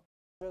you about.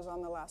 It was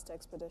on the last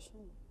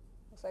expedition.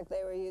 Looks like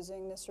they were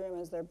using this room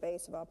as their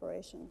base of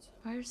operations.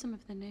 Why are some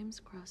of the names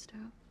crossed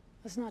out?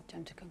 Let's not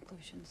jump to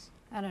conclusions.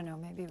 I don't know,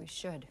 maybe we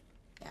should.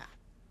 Yeah.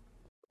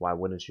 Why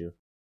wouldn't you?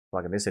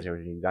 Like in this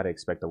situation, you gotta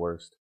expect the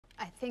worst.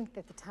 I think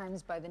that the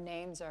times by the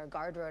names are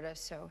guard rota,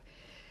 so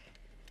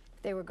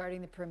if they were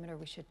guarding the perimeter,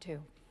 we should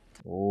too.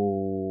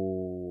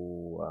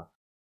 Ooh.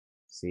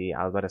 See,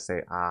 I was about to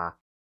say, I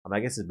mean, I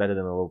guess it's better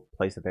than the little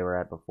place that they were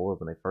at before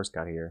when they first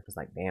got here. It's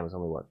like, damn, it's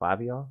only what, 5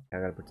 of y'all? I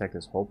gotta protect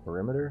this whole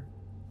perimeter?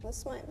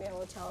 This might be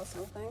able to tell us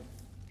something.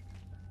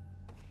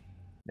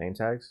 Name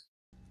tags?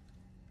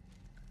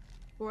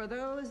 For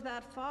those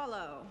that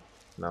follow.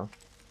 No.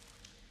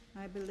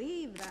 I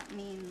believe that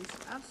means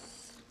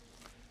us.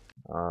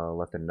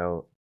 Left a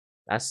note.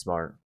 That's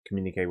smart.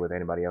 Communicate with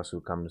anybody else who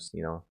comes,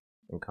 you know,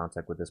 in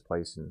contact with this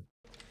place and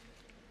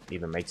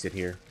even makes it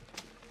here.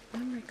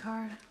 Memory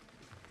card.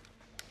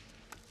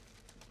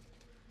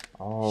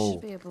 Oh.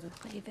 Should be able to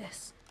play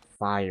this.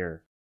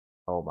 Fire.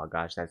 Oh my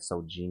gosh, that's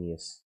so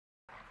genius.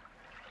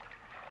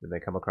 Did they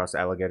come across the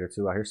alligator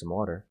too? I hear some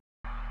water.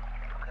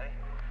 Okay.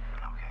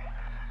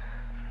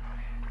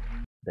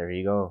 There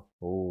you go.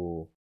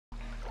 Ooh.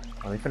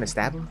 Are they finna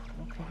stab him?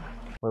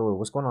 Wait,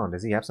 what's going on?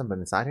 Does he have something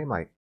inside him?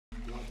 Like,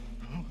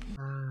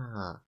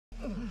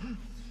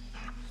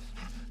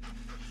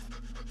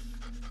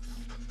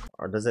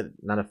 or does it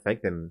not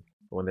affect them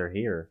when they're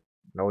here?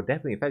 No, it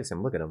definitely affects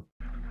him. Look at him.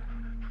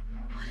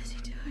 What is he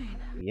doing?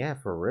 Yeah,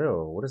 for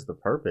real. What is the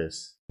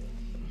purpose?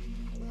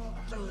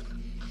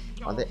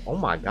 Are they? Oh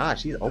my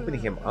gosh, he's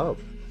opening him up.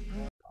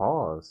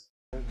 Pause.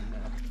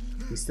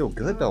 He's still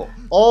good though.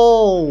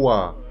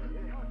 Oh!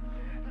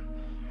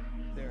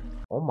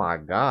 Oh my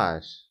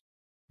gosh.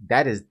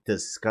 That is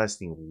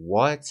disgusting.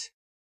 What?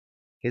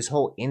 His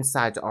whole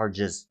insides are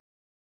just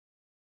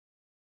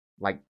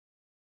like,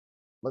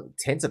 look,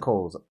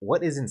 tentacles.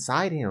 What is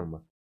inside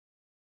him?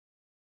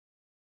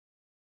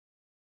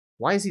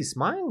 Why is he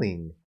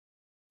smiling?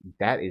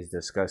 That is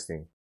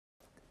disgusting.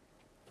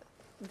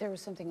 There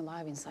was something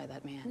alive inside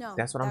that man. No,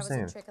 that's what I'm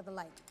saying. That was a trick of the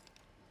light.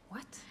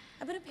 What?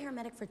 I've been a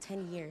paramedic for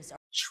 10 years.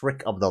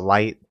 Trick of the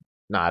light?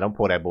 Nah, don't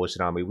pull that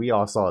bullshit on me. We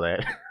all saw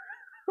that.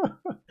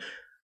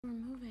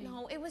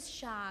 No, it was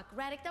shock.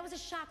 Raddick, that was a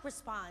shock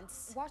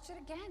response. Watch it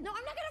again. No,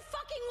 I'm not gonna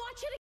fucking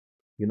watch it again.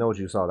 You know what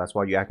you saw. That's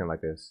why you acting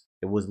like this.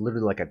 It was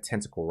literally like a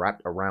tentacle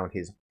wrapped around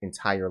his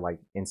entire, like,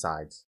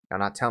 insides. Now,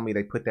 not tell me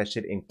they put that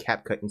shit in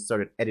CapCut and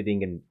started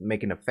editing and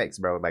making effects,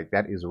 bro. Like,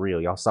 that is real.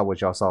 Y'all saw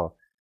what y'all saw.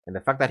 And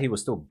the fact that he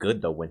was still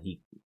good, though,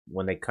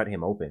 when they cut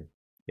him open.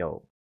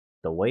 Yo,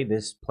 the way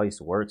this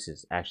place works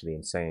is actually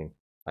insane.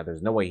 Like,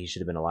 there's no way he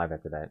should have been alive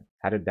after that.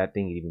 How did that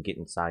thing even get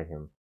inside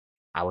him?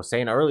 I was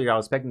saying earlier I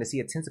was expecting to see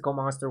a tentacle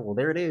monster. Well,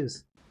 there it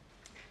is.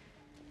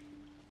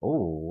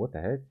 Oh, what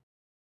the heck?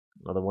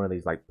 Another one of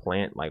these, like,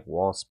 plant, like,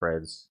 wall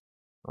spreads.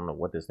 I don't know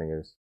what this thing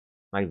is.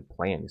 Not even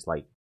plant. It's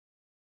like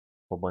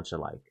whole bunch of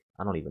like,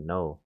 I don't even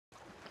know.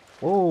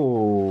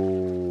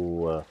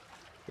 Oh,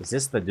 is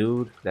this the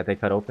dude that they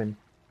cut open?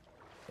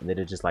 And then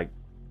it just like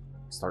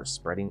starts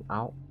spreading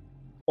out?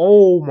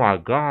 Oh my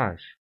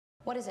gosh.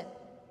 What is it?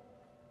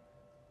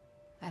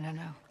 I don't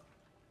know.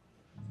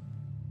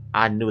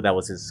 I knew that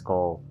was his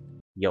skull.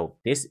 Yo,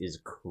 this is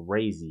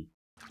crazy.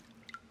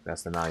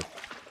 That's the knife.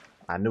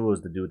 I knew it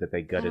was the dude that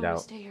they gutted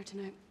out. Stay here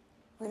tonight.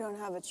 We don't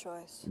have a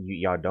choice.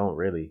 Y'all don't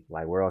really.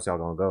 Like, where else y'all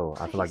gonna go?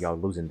 I feel like y'all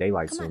losing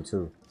daylight soon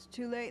too. It's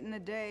too late in the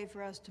day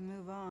for us to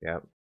move on.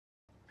 Yep.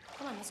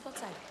 Come on, let's go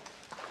outside.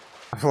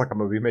 I feel like I'm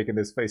gonna be making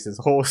this face this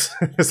whole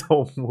this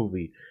whole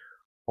movie.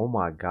 Oh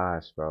my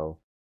gosh, bro.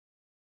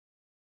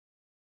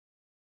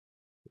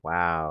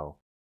 Wow.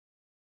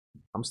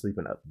 I'm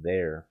sleeping up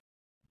there.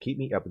 Keep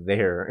me up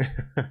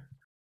there.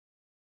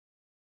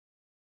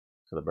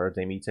 So the birds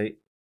they mutate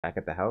back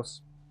at the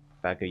house,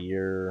 back a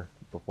year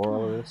before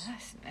all of this.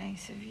 That's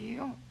nice of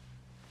you.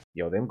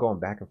 Yo, them going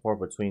back and forth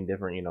between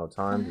different, you know,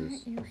 times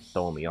is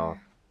throwing me off.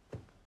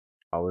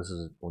 Oh, this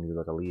is when you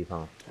look to leave,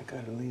 huh? I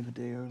gotta leave a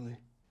day early.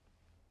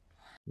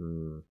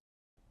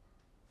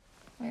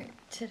 Wait,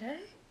 today?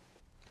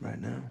 Right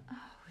now. Oh,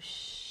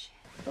 shit.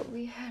 But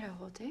we had a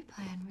whole day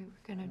planned. We were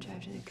gonna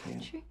drive to the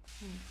country.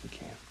 We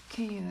can't.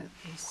 Can you at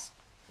least?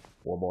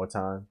 One more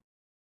time?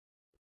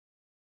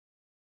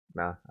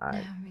 Nah,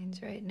 Now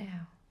means right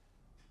now.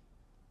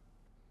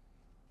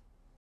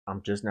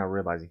 I'm just now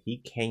realizing he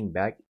came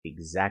back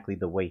exactly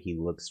the way he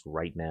looks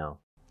right now.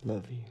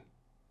 Love you,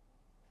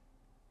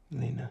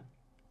 Lena.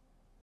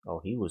 Oh,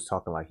 he was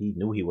talking like he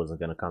knew he wasn't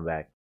gonna come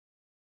back.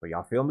 But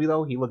y'all feel me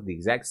though? He looked the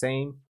exact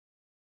same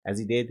as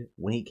he did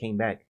when he came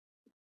back.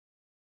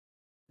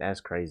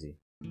 That's crazy.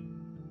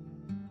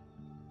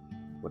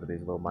 What are these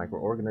little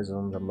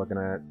microorganisms I'm looking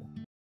at?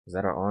 Is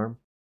that her arm?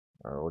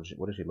 Or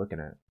what is she looking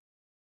at?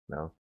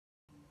 No.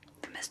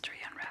 The mystery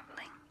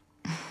unraveling.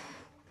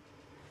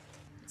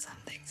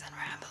 Something's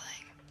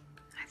unraveling.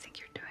 I think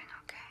you're doing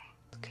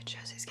okay. Good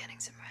shows he's getting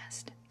some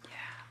rest. Yeah.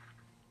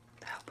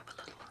 The help of a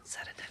little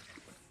sedative.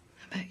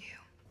 How about you?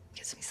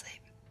 Gets me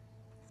sleep.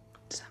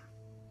 Some.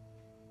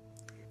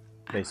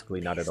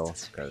 Basically not at all,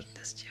 because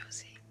This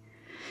Josie.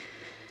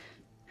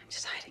 I'm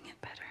just hiding it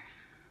better.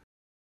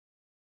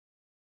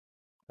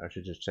 I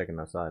should just checking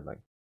outside, like,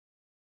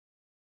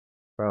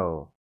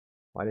 bro,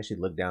 why did she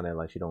look down there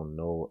like she don't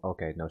know?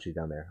 Okay, no, she's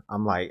down there.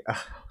 I'm like,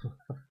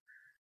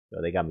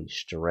 yo, they got me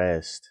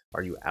stressed.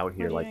 Are you out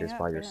here like this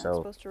by You're yourself?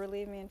 not supposed to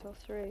relieve me until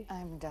 3.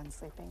 I'm done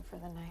sleeping for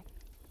the night.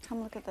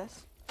 Come look at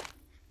this.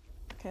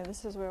 Okay,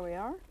 this is where we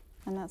are,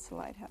 and that's the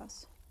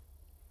lighthouse.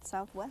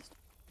 Southwest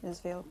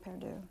is Vale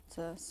Perdu. It's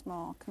a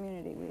small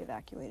community we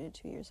evacuated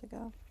 2 years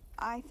ago.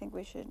 I think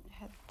we should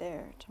head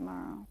there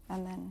tomorrow,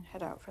 and then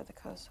head out for the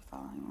coast the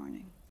following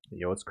morning.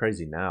 Yo, it's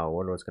crazy now. I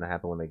wonder what's gonna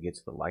happen when they get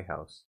to the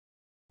lighthouse.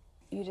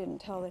 You didn't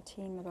tell the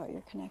team about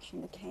your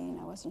connection to Kane.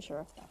 I wasn't sure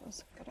if that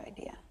was a good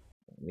idea.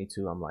 Me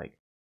too. I'm like,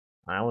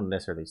 I wouldn't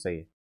necessarily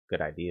say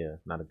good idea,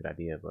 not a good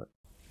idea, but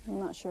I'm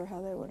not sure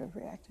how they would have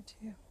reacted to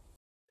you.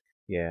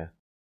 yeah,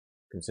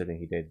 considering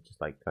he did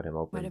just like cut him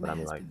Why open. did But my I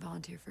mean, husband like,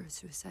 volunteer for a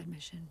suicide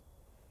mission?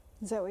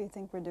 Is that what you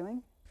think we're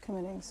doing?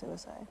 Committing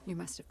suicide? You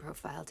must have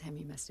profiled him.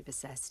 You must have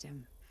assessed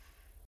him.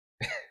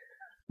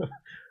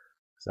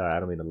 sorry, I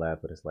don't mean to laugh,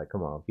 but it's like,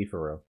 come on, be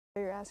for real.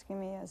 You're asking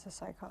me as a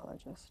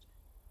psychologist.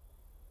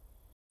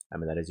 I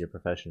mean, that is your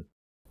profession.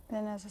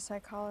 Then as a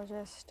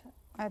psychologist,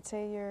 I'd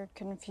say you're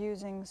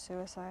confusing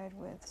suicide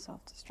with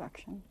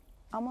self-destruction.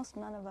 Almost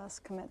none of us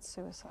commit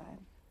suicide,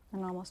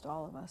 and almost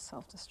all of us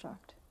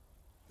self-destruct.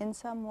 In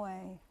some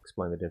way.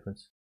 Explain the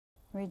difference.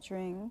 We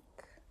drink,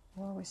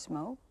 or we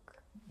smoke.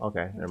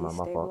 Okay, We never mind,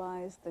 my fault.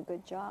 destabilize the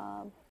good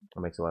job,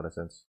 That makes a lot of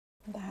sense.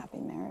 the happy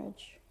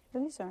marriage.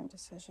 But these aren't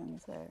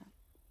decisions, they're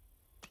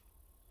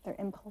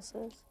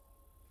impulses.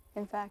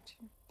 In fact,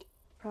 you're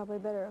probably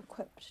better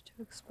equipped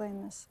to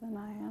explain this than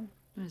I am.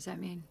 What does that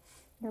mean?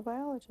 You're a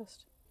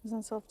biologist.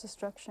 Isn't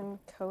self-destruction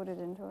coded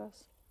into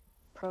us?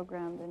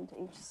 Programmed into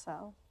each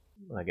cell?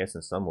 I guess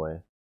in some way.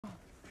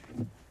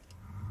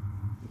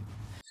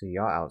 See,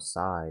 y'all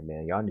outside,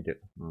 man. Y'all need to.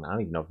 I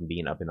don't even know if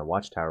being up in the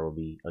watchtower would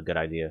be a good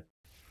idea.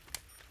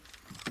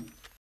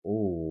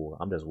 Ooh,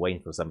 I'm just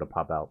waiting for something to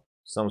pop out.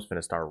 Someone's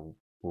finna start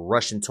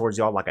rushing towards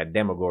y'all like a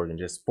demogorgon,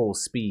 just full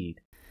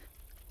speed.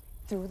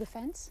 Through the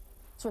fence?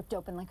 It's ripped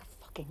open like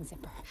a fucking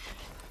zipper.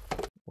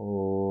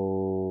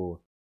 Oh.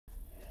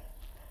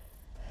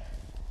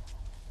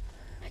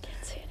 I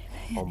can't see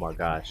anything. Oh my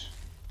gosh.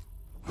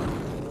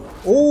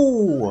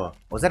 Ooh,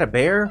 was that a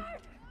bear?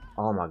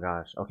 Oh my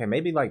gosh. Okay,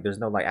 maybe like there's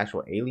no like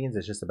actual aliens.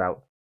 It's just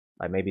about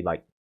like maybe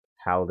like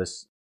how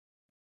this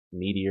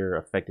meteor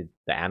affected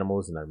the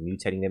animals and are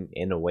mutating them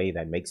in a way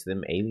that makes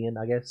them alien,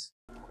 I guess.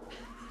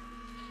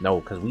 No,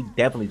 because we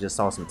definitely just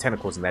saw some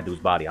tentacles in that dude's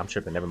body. I'm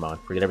tripping. Never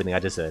mind. Forget everything I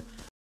just said.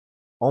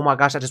 Oh my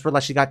gosh! I just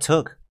realized she got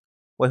took.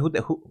 Wait, who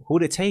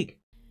did it take?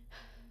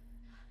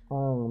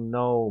 Oh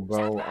no,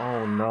 bro. Shimmer!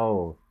 Oh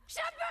no.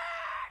 Shimmer!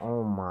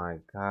 Oh my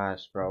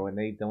gosh, bro. And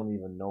they don't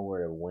even know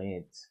where it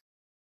went.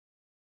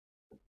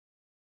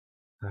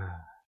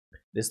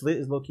 This lit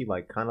is low-key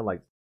like kind of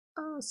like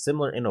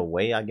similar in a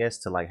way, I guess,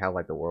 to like how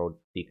like the world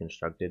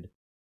deconstructed,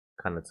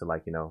 kind of to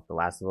like, you know, The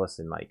Last of Us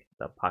and like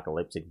the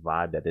apocalyptic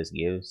vibe that this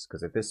gives.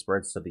 Because if this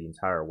spreads to the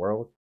entire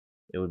world,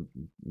 it would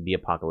be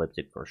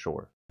apocalyptic for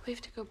sure. We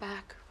have to go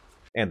back.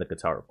 And the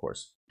guitar, of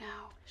course.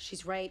 Now.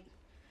 She's right.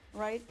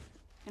 Right?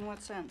 In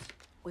what sense?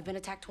 We've been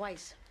attacked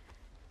twice.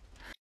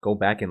 Go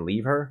back and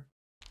leave her?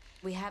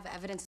 We have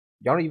evidence.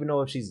 Y'all don't even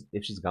know if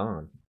she's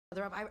gone.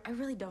 I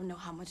really don't know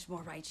how much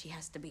more right she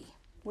has to be.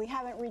 We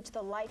haven't reached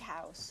the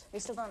lighthouse. We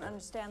still don't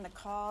understand the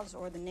cause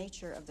or the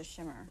nature of the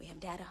shimmer. We have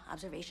data,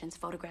 observations,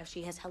 photographs.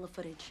 She has hella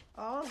footage.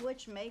 All of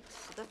which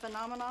makes the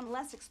phenomenon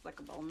less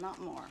explicable,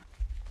 not more.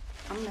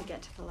 I'm gonna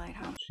get to the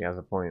lighthouse. She has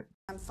a point.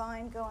 I'm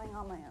fine going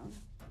on my own.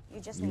 You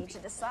just need to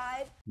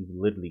decide. You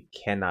literally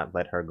cannot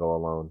let her go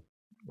alone.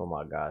 Oh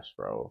my gosh,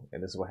 bro.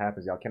 And this is what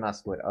happens. Y'all cannot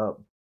split up.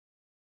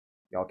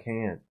 Y'all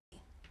can't.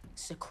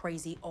 She's a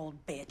crazy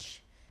old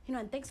bitch. You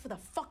know, and thanks for the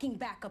fucking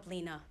backup,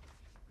 Lena.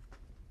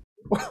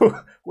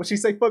 What'd she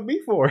say fuck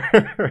me for?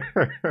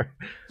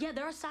 Yeah,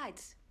 there are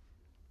sides.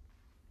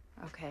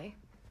 Okay,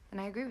 and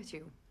I agree with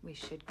you. We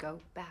should go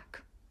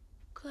back.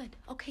 Good.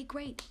 Okay,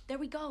 great. There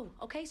we go.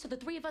 Okay, so the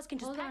three of us can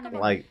just Hold pack on a up.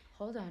 minute. Like,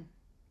 Hold on.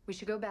 We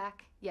should go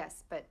back,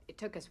 yes, but it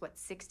took us, what,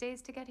 6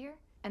 days to get here?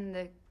 And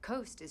the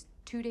coast is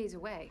 2 days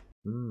away.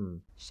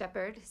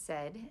 Shepard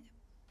said...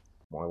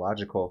 More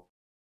logical.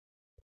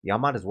 Y'all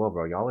might as well,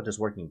 bro. Y'all are just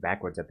working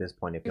backwards at this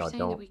point if You're y'all saying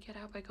don't. that we get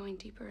out by going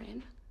deeper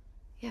in?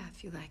 Yeah,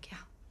 if you like, yeah.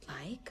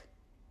 Like?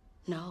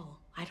 No,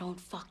 I don't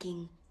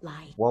fucking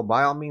like. Well,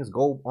 by all means,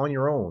 go on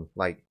your own.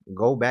 Like,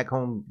 go back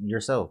home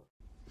yourself.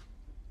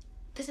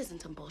 This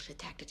isn't some bullshit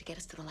tactic to get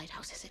us to the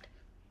lighthouse, is it?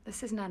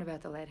 This is not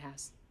about the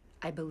lighthouse.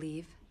 I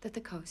believe that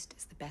the coast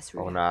is the best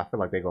route. Oh, nah, I feel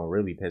like they're gonna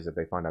really piss if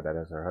they find out that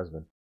that's her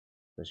husband.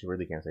 So she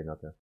really can't say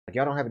nothing. Like,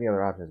 y'all don't have any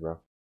other options, bro.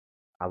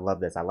 I love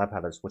this. I love how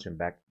they're switching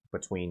back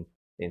between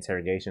the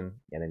interrogation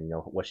and then, you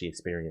know, what she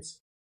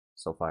experienced.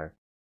 So far.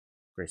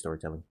 Great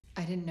storytelling.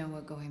 I didn't know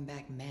what going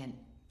back meant.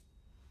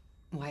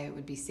 Why it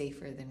would be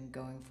safer than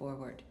going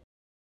forward.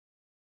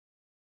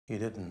 You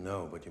didn't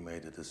know, but you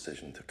made a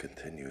decision to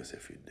continue as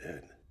if you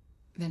did.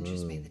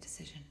 Ventures made the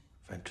decision.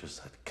 Ventures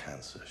had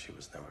cancer. She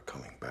was never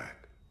coming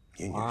back.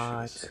 You knew she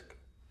was sick.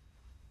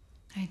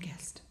 I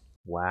guessed.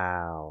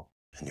 Wow.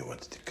 And you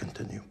wanted to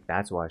continue.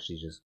 That's why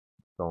she's just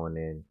going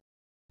in.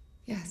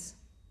 Yes.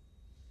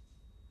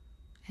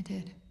 I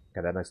did.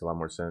 Yeah, that makes a lot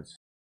more sense.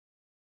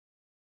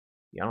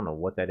 Yeah, I don't know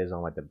what that is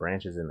on like the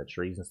branches and the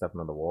trees and stuff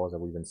and on the walls that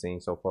we've been seeing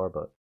so far,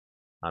 but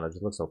I don't know, it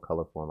just looks so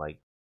colorful and like,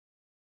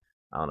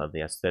 I don't know,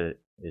 the aesthetic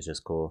is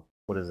just cool.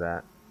 What is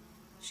that?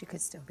 She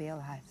could still be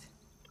alive.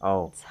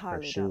 Oh, It's her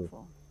highly shoe.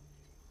 doubtful.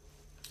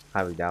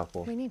 Highly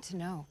doubtful. We need to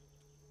know.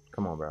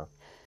 Come on, bro.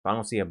 If I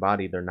don't see a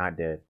body, they're not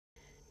dead.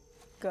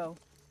 Go.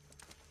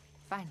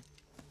 Fine.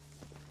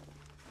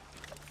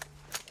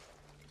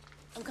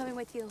 I'm coming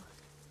with you.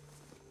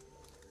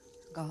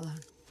 Go alone.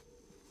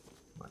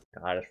 My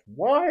gosh,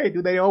 why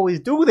do they always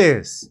do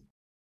this?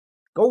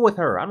 Go with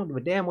her. I don't give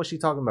a damn what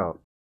she's talking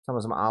about.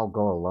 Telling me I'll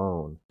go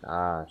alone.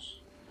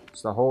 Gosh,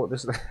 it's the whole.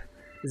 This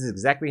is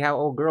exactly how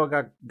old girl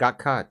got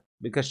caught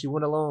because she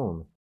went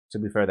alone. To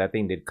be fair, that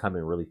thing did come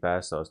in really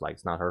fast, so it's like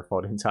it's not her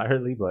fault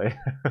entirely. But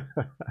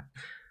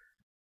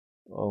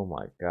oh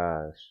my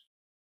gosh.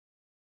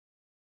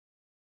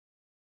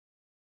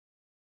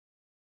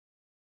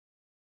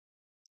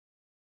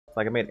 It's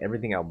like I made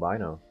everything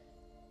albino.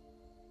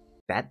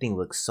 That thing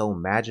looks so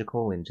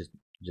magical and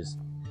just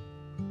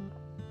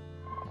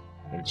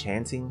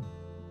enchanting.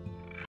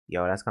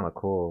 Yo, that's kind of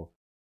cool.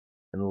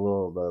 And the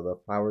little the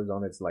flowers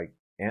on its like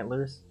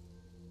antlers.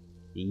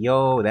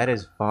 Yo, that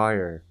is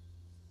fire.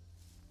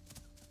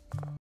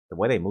 The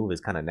way they move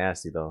is kind of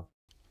nasty though.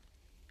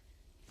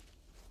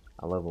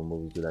 I love when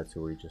movies do that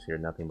too, where you just hear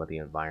nothing but the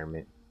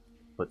environment,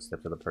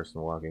 footsteps of the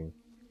person walking.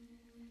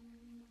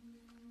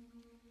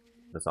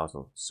 That's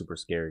also super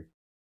scary.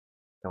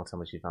 Don't tell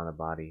me she found a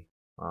body.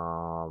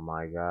 Oh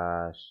my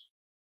gosh.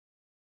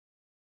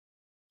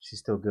 She's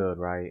still good,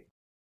 right?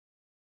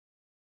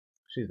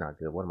 She's not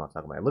good. What am I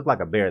talking about? It looked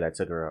like a bear that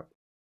took her up.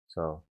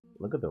 So,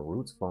 look at the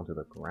roots falling to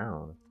the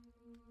ground.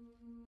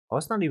 Oh,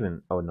 it's not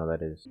even... Oh, no,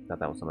 that is. I thought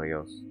that was somebody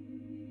else.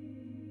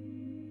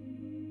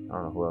 I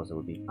don't know who else it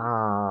would be.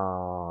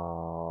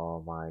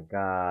 Oh my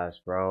gosh,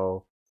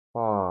 bro.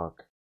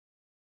 Fuck.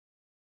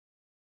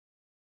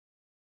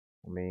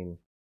 I mean,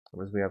 at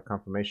least we have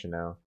confirmation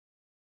now.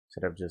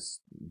 Instead of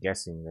just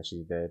guessing that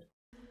she's dead.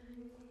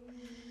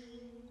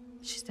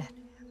 She's dead.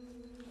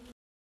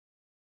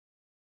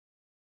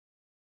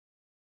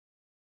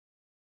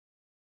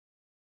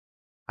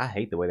 I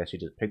hate the way that she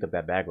just picked up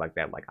that bag like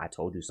that. Like, I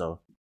told you so.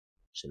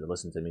 Should have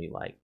listened to me.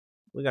 Like,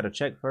 we gotta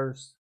check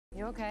first.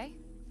 You okay?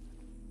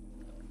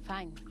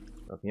 Fine.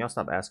 So can y'all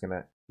stop asking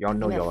that? Y'all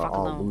know y'all are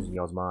all losing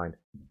y'all's mind.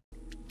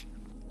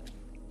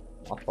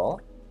 My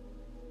fault?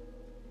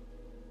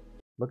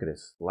 Look at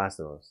this. Last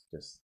of Us.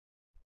 Just...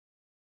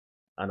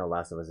 I know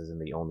Last of Us isn't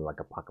the only,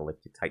 like,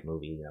 apocalyptic type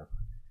movie, you know.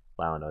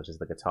 But I don't know, just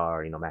the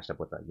guitar, you know, matched up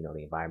with the, you know,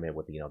 the environment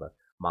with the, you know, the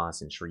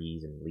moss and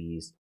trees and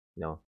leaves,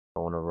 you know,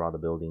 going over all the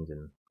buildings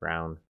and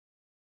ground.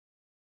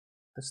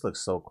 This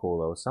looks so cool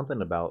though.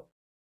 Something about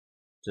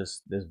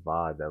just this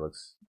vibe that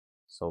looks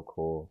so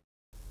cool.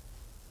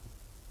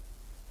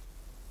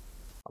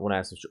 I want to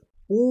ask this.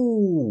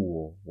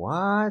 Ooh,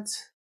 what?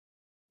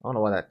 I don't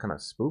know why that kind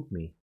of spooked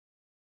me.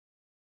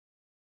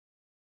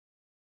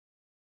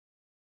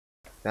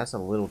 That's a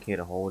little kid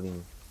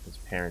holding his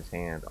parents'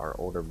 hand, our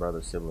older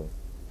brother sibling.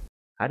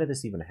 How did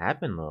this even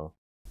happen though?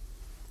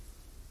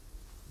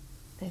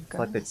 They've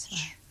grown this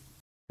way.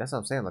 That's what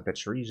I'm saying. Like the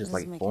tree just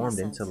like formed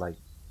into like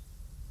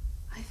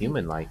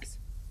human like.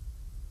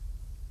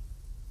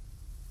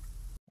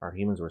 Our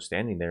humans were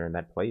standing there in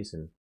that place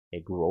and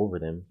it grew over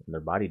them and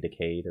their body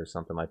decayed or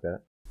something like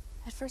that.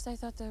 At first I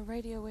thought the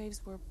radio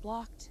waves were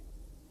blocked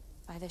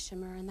by the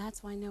Shimmer, and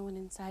that's why no one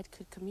inside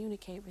could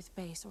communicate with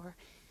base or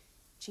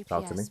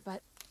GPS,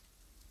 but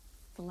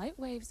the light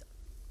waves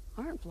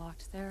aren't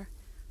blocked. They're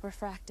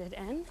refracted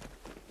and...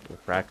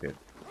 Refracted?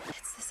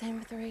 It's the same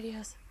with the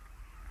radios.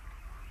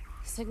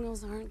 The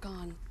signals aren't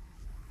gone.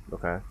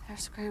 Okay. They're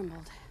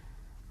scrambled.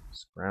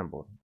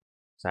 Scrambled?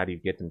 So how do you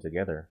get them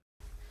together?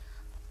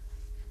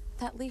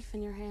 That leaf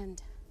in your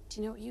hand, do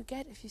you know what you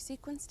get if you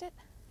sequenced it?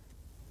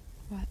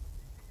 What?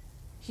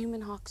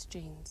 Human Hox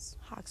genes.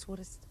 Hox, what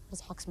does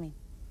Hox mean?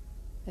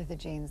 They're the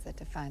genes that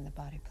define the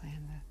body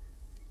plan,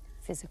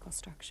 the physical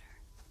structure.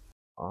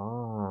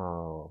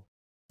 Oh.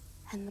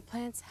 And the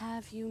plants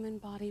have human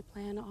body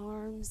plan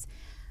arms.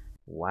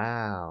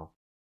 Wow.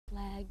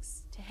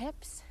 Legs to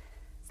hips.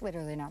 It's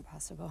literally not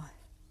possible.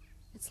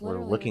 It's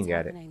literally we're looking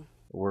at happening.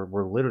 It. We're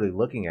literally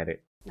looking at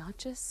it. Not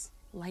just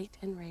light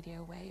and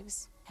radio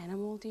waves.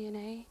 Animal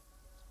DNA,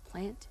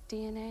 plant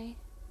DNA,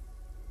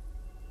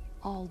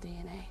 all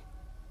DNA.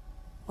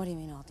 What do you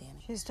mean all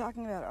DNA? She's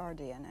talking about our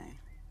DNA.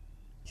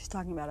 She's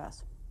talking about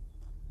us.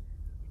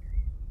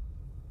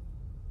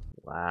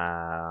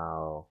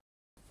 Wow.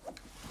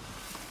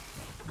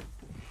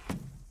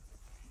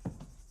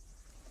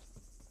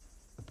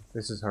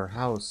 This is her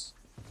house.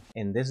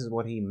 And this is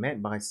what he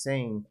meant by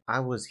saying, I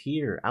was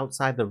here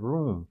outside the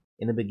room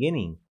in the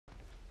beginning.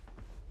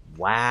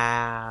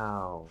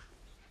 Wow.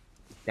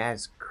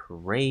 That's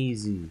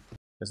crazy.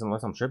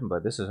 Unless I'm tripping,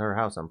 but this is her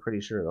house. I'm pretty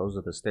sure those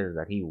are the stairs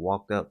that he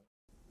walked up.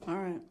 All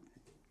right.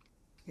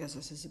 Guess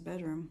this is a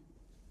bedroom.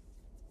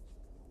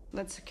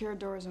 Let's secure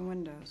doors and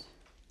windows.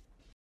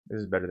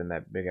 This is better than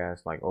that big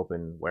ass like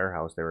open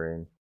warehouse they were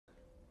in.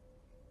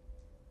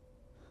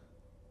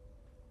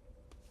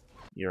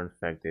 You're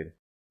infected.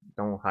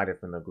 Don't hide it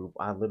from the group.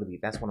 I literally,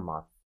 that's one of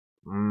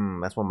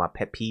my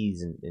pet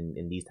peeves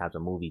in these types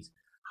of movies.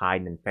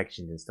 Hiding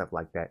infections and stuff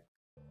like that.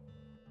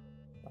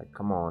 Like,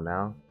 come on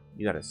now.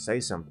 You gotta say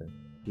something.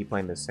 He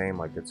playing the same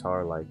like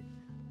guitar, like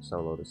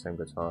solo, the same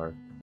guitar.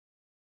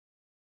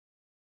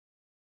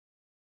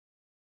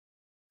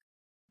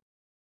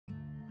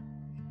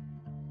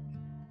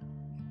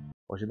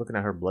 Was she looking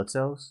at her blood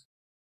cells?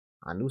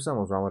 I knew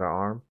something was wrong with her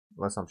arm,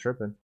 unless I'm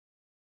tripping.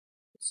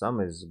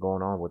 Something is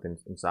going on with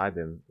inside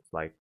them. It's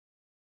like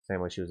same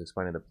way she was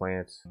explaining the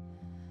plants.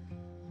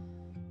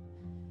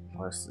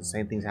 Oh, it's the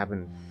same things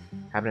happening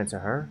to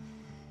her.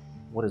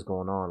 What is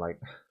going on? Like,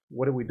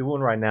 what are we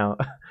doing right now?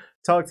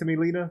 Talk to me,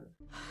 Lena.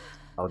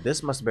 Oh,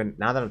 this must have been.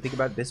 Now that I'm thinking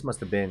about it, this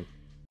must have been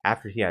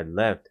after he had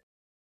left,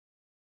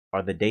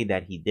 or the day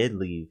that he did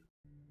leave.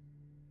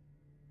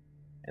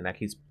 And that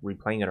keeps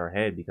replaying in her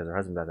head because her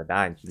husband doesn't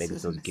die and she maybe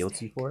feels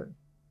guilty for it.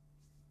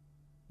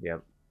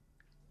 Yep.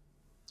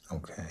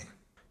 Okay.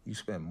 You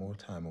spend more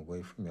time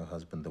away from your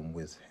husband than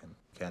with him.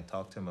 Can't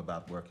talk to him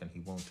about work and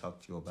he won't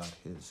talk to you about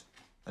his.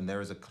 And there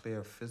is a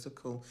clear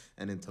physical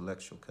and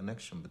intellectual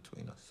connection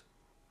between us.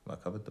 Have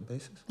I covered the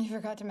bases? You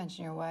forgot to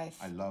mention your wife.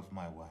 I love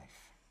my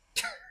wife.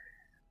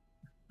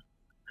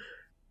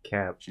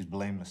 Cap. She's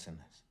blameless in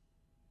this.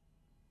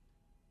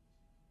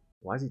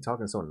 Why is he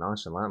talking so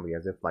nonchalantly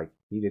as if like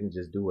he didn't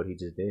just do what he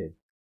just did?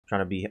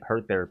 Trying to be her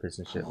therapist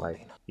and shit.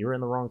 Like, you're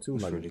in the wrong too.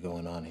 What's Like, really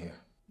going on here?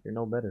 You're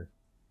no better.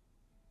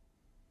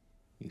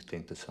 You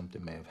think that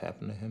something may have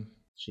happened to him?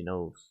 She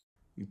knows.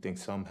 You think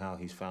somehow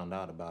he's found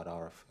out about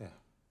our affair?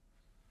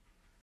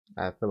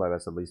 I feel like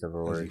that's the least of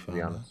her worries, to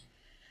be honest.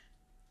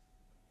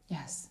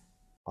 Yes.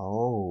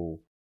 Oh.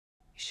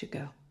 You should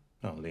go.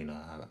 No,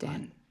 Lena.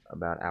 Dan.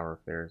 About our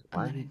affairs.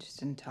 I'm not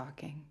interested in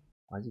talking.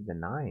 Why is he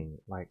denying?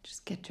 Like,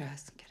 just get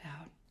dressed and get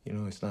out. You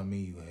know, it's not me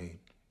you hate.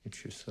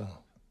 It's yourself.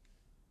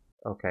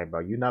 Okay,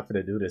 bro. You're not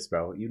finna do this,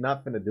 bro. You're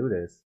not finna do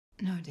this.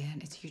 No, Dan.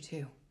 It's you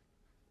too.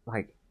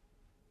 Like,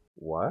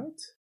 what?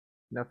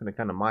 You're not finna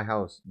come to my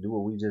house, do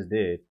what we just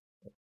did,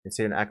 and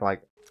sit and act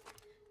like...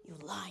 You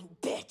lying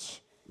bitch.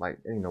 Like,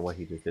 you know what?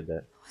 He just did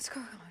that. What's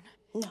going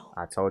on? No.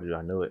 I told you.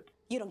 I knew it.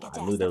 You don't get to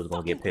I ask knew they that was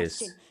gonna get pissed.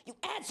 question. You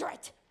answer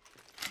it.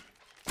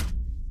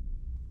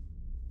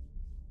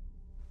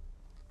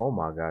 Oh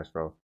my gosh,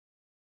 bro.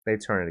 They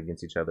turn it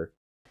against each other.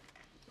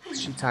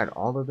 She tied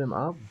all of them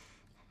up?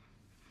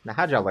 Now,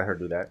 how'd y'all let her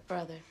do that?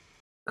 Brother.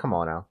 Come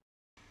on now.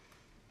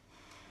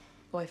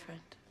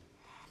 Boyfriend.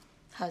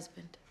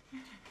 Husband.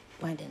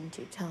 Why didn't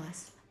you tell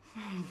us?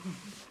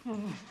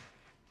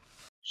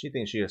 She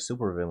thinks she a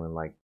supervillain,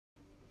 like...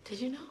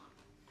 Did you know?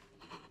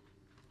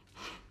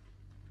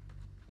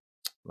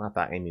 I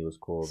thought Amy was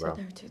cool, So bro.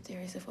 there are two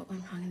theories of what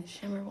went wrong in the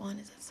Shimmer. One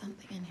is that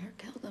something in here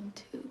killed them.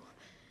 Two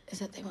is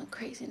that they went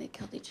crazy and they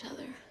killed each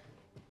other.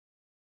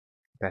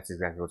 That's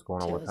exactly what's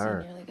going on with Josie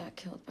her. nearly got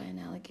killed by an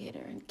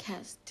alligator, and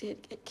Cass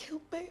did get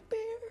killed by a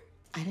bear.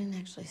 I didn't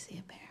actually see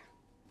a bear,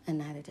 and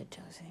neither did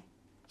Josie.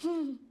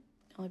 The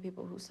only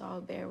people who saw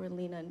a bear were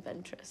Lena and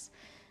Ventress.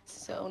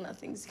 So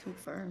nothing's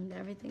confirmed.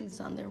 Everything's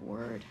on their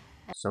word.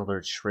 So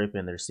they're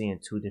tripping. They're seeing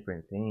two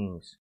different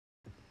things.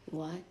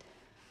 What?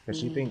 Does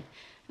she think?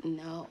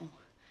 No,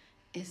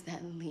 is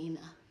that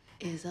Lena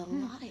is a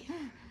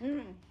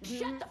liar.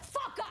 Shut the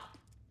fuck up!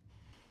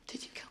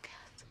 Did you kill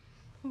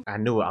Cass? I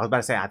knew it. I was about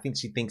to say, I think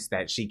she thinks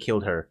that she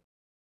killed her.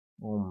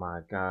 Oh my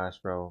gosh,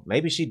 bro.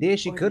 Maybe she did.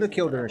 She could have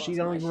killed her and she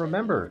don't even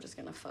remember. We're just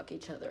gonna fuck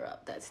each other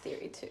up. That's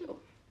theory two.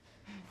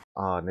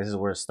 Oh, and this is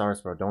where it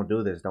starts, bro. Don't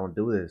do this. Don't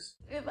do this.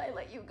 If I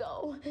let you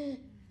go,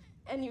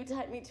 and you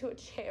tied me to a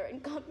chair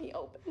and cut me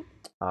open,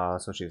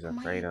 So she's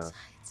afraid of.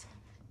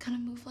 gonna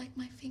move like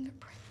my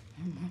fingerprint.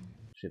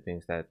 She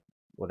thinks that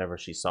whatever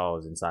she saw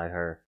is inside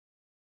her.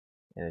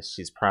 And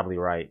she's probably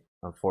right,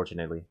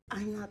 unfortunately.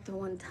 I'm not the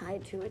one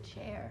tied to a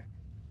chair.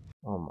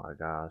 Oh my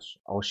gosh.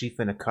 Oh, she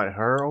finna cut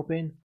her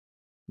open?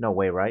 No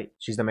way, right?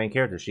 She's the main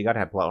character. She gotta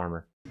have plot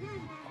armor.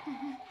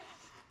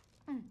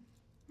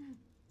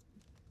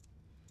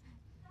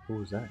 Who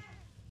was that?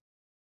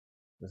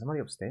 Is somebody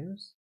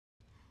upstairs?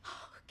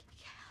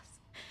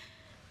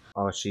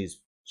 Oh, she's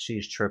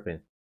tripping.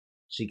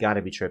 She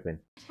gotta be tripping.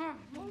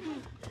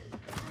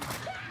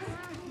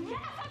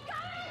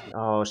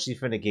 Oh, she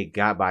finna get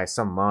got by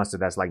some monster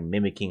that's like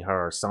mimicking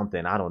her or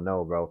something. I don't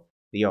know, bro.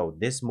 Yo,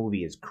 this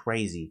movie is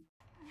crazy.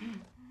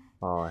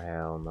 Oh,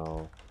 hell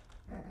no.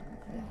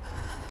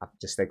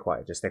 Just stay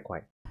quiet. Just stay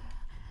quiet.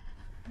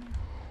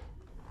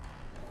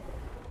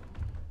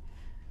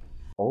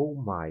 Oh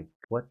my,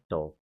 what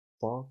the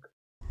fuck?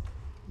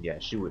 Yeah,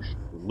 she was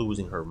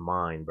losing her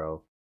mind,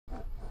 bro.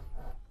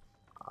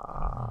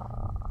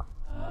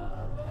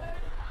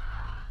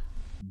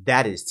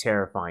 That is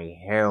terrifying.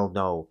 Hell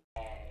no.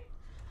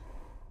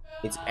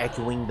 It's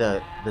echoing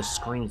the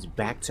screams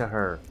back to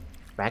her.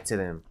 Back to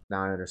them.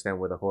 Now I understand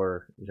where the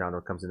horror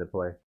genre comes into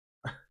play.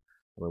 I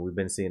mean, we've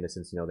been seeing this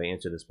since, you know, they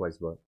entered this place,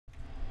 but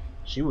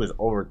she was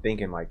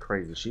overthinking like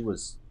crazy. She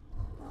was,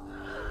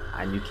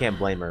 and you can't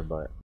blame her,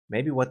 but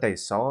maybe what they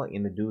saw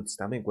in the dude's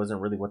stomach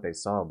wasn't really what they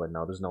saw, but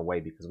no, there's no way,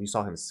 because we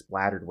saw him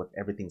splattered with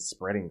everything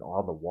spreading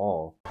all the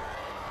wall.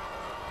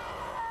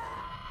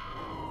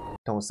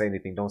 Don't say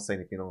anything, don't say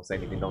anything, don't say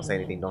anything, don't say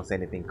anything, don't say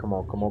anything. Come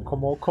on, come on,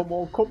 come on, come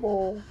on, come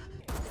on.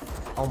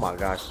 Oh my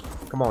gosh.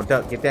 Come on,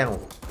 duck, get down.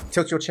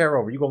 Tilt your chair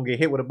over. You're gonna get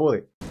hit with a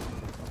bullet.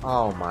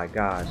 Oh my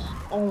gosh.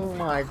 Oh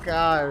my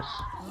gosh.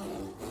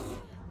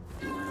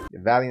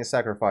 Valiant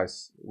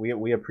sacrifice.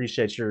 We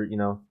appreciate your, you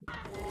know,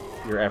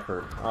 your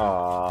effort.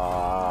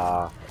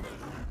 I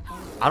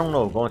don't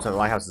know if going to the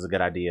lighthouse is a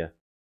good idea,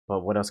 but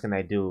what else can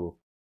they do?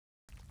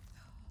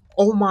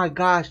 Oh my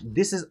gosh,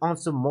 this is on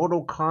some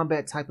Mortal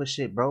Kombat type of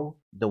shit, bro.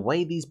 The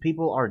way these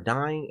people are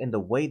dying and the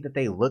way that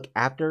they look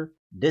after,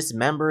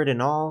 dismembered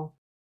and all,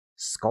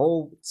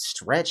 skull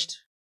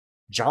stretched,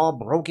 jaw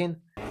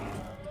broken.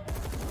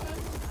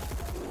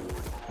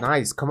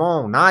 Nice, come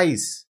on,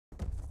 nice.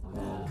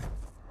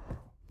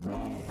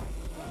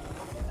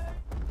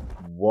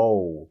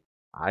 Whoa,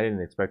 I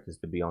didn't expect this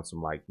to be on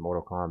some like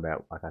Mortal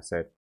Kombat, like I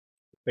said,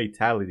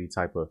 fatality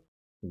type of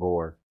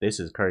gore. This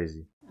is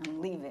crazy. I'm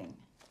leaving.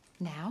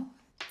 Now?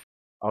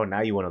 Oh,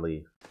 now you want to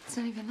leave. It's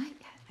not even light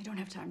yet. I don't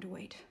have time to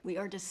wait. We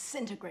are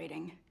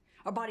disintegrating.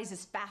 Our bodies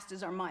as fast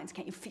as our minds.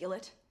 Can't you feel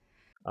it?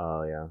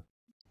 Oh, yeah.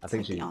 I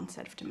think like the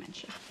onset of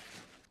dementia.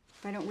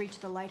 If I don't reach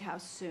the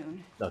lighthouse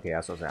soon, okay,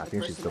 that's what I'm saying. I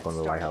think she's stuck on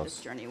the lighthouse.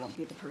 This journey won't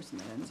be the person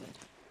that ends it.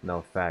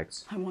 No,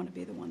 facts. I want to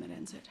be the one that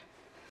ends it.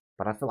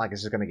 But I feel like it's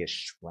just gonna get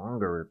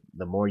stronger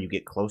the more you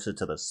get closer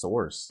to the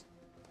source.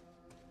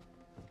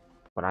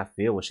 But I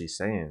feel what she's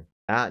saying.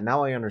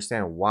 Now I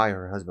understand why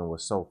her husband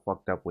was so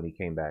fucked up when he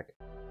came back.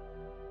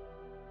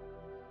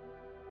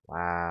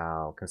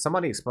 Wow. Can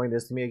somebody explain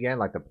this to me again?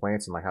 Like the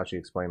plants and like how she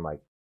explained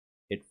like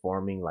it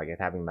forming, like it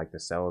having like the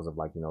cells of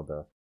like, you know,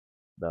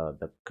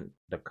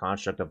 the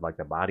construct of like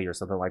the body or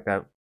something like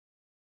that.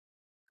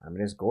 I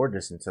mean, it's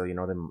gorgeous until, you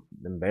know, them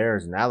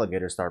bears and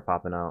alligators start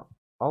popping out.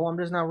 Oh, I'm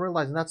just now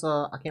realizing that's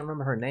I can't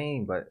remember her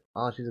name, but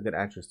oh, she's a good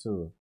actress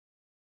too.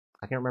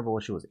 I can't remember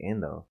what she was in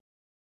though.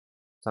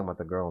 Talking about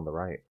the girl on the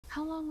right.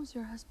 How long was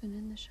your husband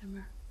in the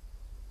Shimmer?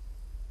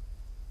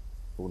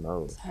 Who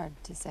knows? It's hard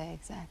to say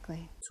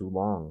exactly. Too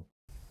long.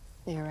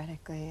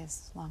 Theoretically,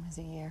 as long as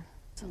a year.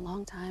 It's a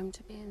long time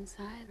to be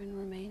inside and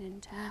remain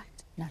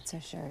intact. Not so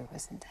sure it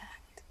was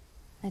intact.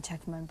 I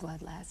checked my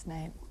blood last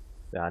night.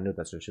 Yeah, I knew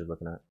that's what she was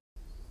looking at.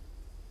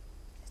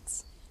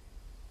 It's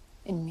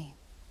in me.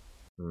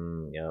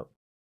 Yep.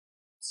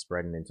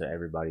 Spreading into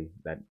everybody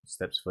that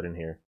steps foot in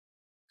here.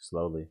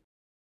 Slowly.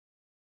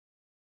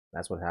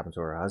 That's what happened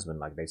to her husband.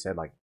 Like they said,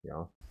 like, you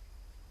know.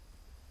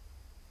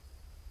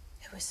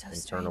 It was so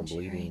internal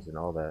strange bleedings and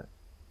all that.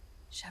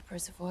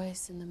 Shepard's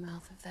voice in the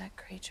mouth of that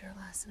creature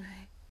last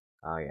night.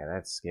 Oh yeah,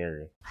 that's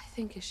scary. I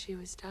think as she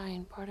was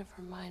dying, part of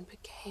her mind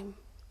became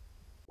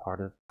part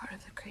of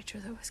the creature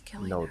that was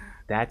killing no, her.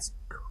 that's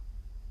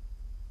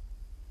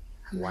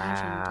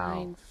Imagine wow.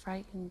 dying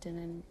frightened and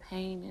in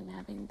pain and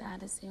having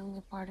that as the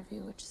only part of you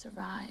which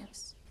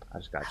survives. I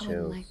just got I chills.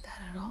 wouldn't like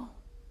that at all.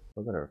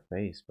 Look at her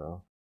face,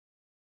 bro.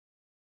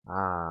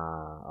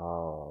 Ah,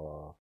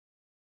 oh.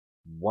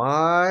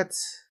 What?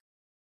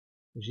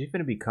 Is she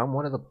finna become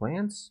one of the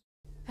plants?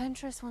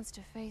 Ventress wants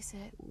to face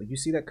it. You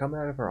see that coming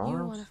out of her arms? You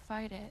want to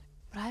fight it,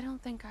 but I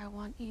don't think I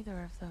want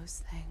either of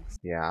those things.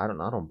 Yeah, I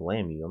don't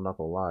blame you. I'm not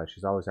gonna lie.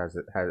 She's always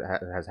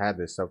has had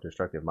this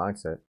self-destructive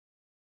mindset,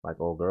 like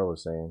old girl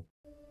was saying.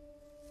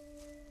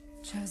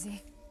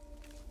 Josie.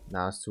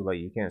 Nah, it's too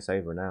late. You can't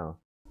save her now.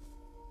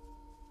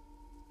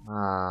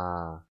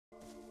 Ah,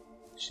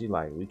 she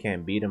like, we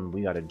can't beat him.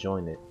 We gotta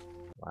join it.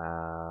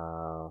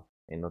 Wow,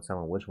 ain't no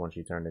telling which one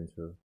she turned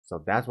into.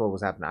 So that's what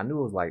was happening. I knew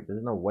it was like,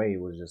 there's no way it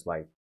was just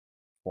like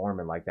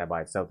forming like that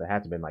by itself. There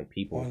had to been like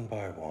people. One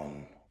by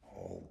one,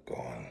 all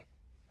gone,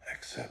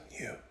 except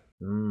you.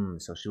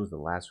 So she was the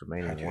last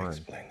remaining one. How do you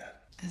explain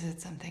that? Is it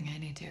something I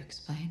need to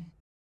explain?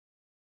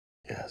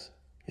 Yes,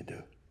 you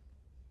do.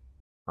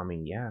 I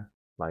mean, yeah.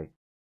 Like,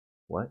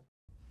 what?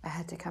 I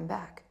had to come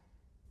back.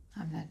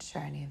 I'm not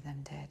sure any of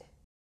them did.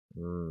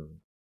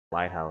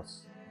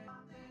 Lighthouse.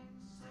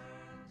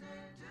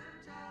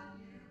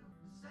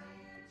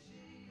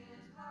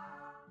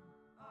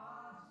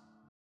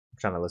 I'm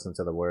trying to listen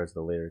to the words,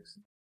 the lyrics.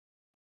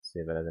 See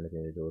if it has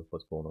anything to do with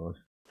what's going on.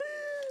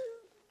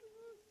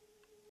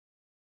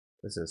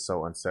 This is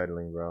so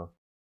unsettling, bro.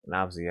 And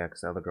obviously, yeah,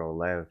 because the other girl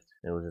left.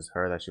 It was just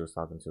her that she was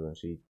talking to, and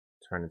she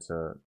turned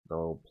into the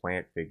old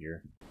plant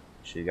figure.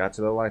 She got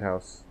to the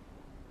lighthouse.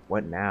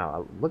 What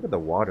now? Look at the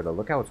water, though.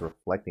 Look how it's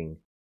reflecting,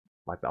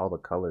 like all the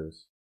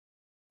colors.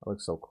 That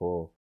looks so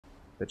cool.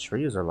 The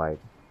trees are like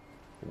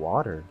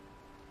water.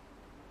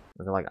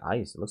 They're like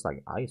ice. It looks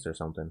like ice or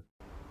something.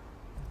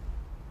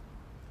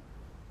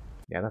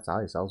 Yeah, that's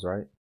ice. I was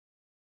right.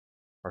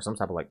 Or some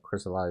type of like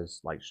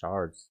crystallized like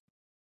shards.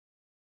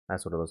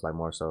 That's what it looks like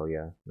more so.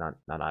 Yeah,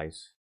 not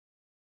ice.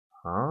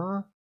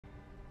 Huh?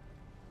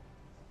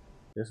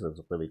 This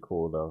looks really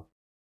cool though.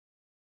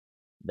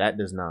 That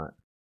does not.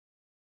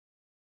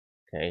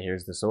 Okay,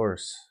 here's the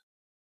source.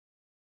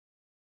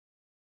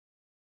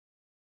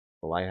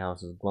 The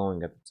lighthouse is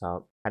glowing at the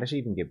top. How did she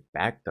even get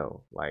back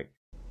though? Like,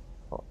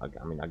 well,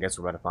 I mean, I guess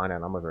we're about to find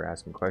out. I'm over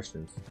asking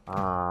questions.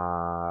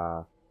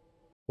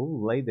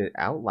 Who laid it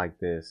out like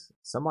this?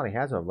 Somebody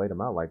has to have laid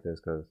them out like this,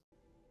 because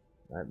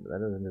that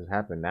doesn't just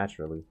happen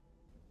naturally.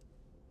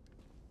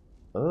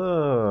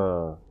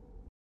 Ugh.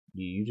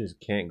 You just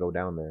can't go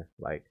down there.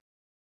 Like,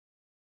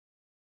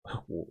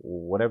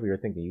 whatever you're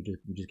thinking, you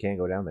just can't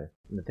go down there.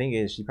 And the thing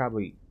is,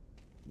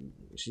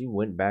 she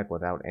went back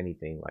without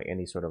anything, like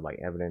any sort of like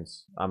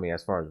evidence. I mean,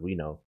 as far as we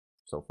know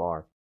so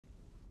far.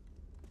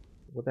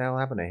 What the hell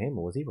happened to him?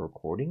 Was he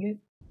recording it?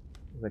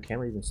 Does the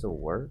camera even still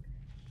work?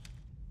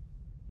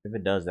 If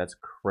it does, that's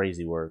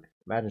crazy work.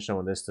 Imagine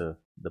showing this to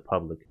the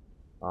public.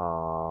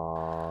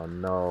 Oh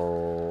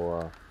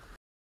no.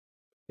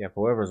 Yeah,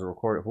 whoever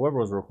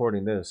was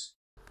recording this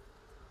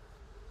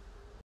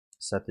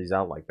set these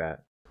out like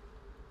that.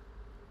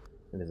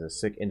 And is a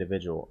sick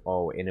individual.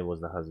 Oh, and it was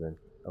the husband.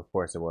 Of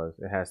course it was.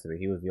 It has to be.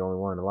 He was the only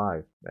one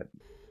alive. That.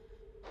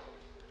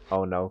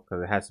 Oh no,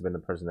 because it has to have been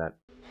the person that.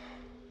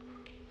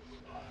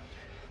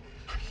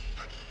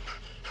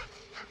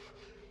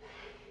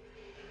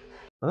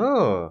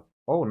 Oh.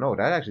 Oh no,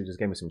 that actually just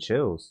gave me some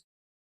chills.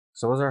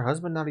 So was her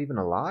husband not even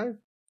alive?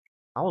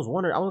 I was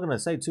wondering. I was gonna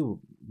say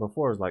too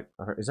before. It was like,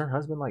 is her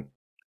husband like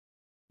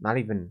not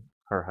even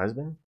her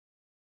husband?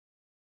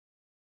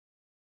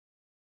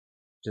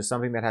 Just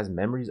something that has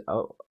memories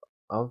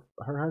of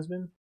her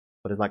husband,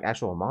 but it's like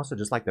actual monster,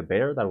 just like the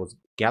bear that was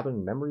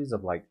gathering memories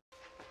of like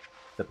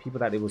the people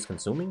that it was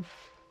consuming.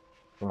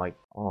 I'm like,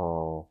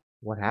 oh,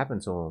 what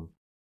happened to him?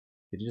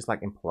 Did he just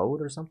like implode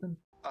or something?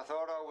 I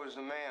thought I was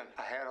a man.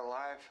 I had a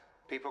life.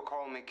 People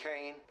call me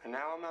Cain, and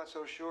now I'm not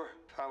so sure.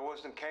 If I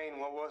wasn't Cain,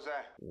 what was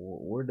I?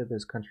 Where did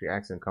this country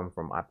accent come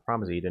from? I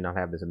promise you, he did not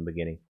have this in the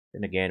beginning.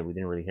 Then again, we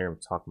didn't really hear him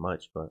talk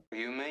much, but. Are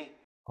you me?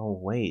 Oh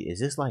wait, is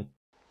this like?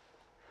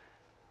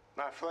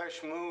 My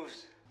flesh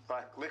moves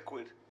like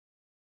liquid.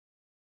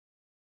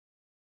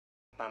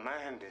 My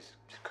mind is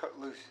cut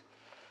loose.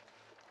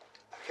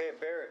 I can't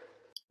bear it.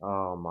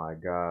 Oh my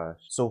gosh.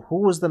 So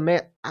who was the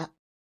man?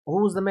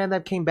 Who was the man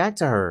that came back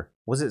to her?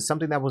 Was it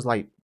something that was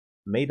like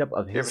made up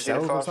of his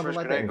cells or something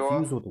like that,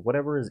 infused with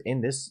whatever is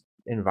in this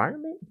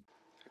environment?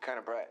 They're kind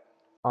of bright.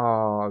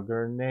 Oh,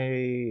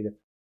 grenade!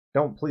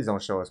 Please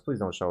don't show us. Please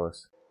don't show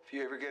us. If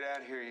you ever get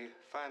out here, you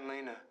find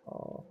Lena.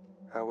 Oh.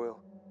 I will.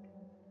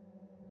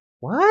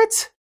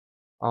 What?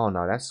 Oh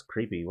no, that's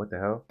creepy. What the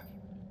hell?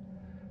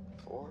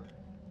 4,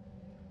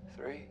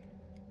 3,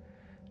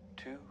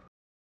 2.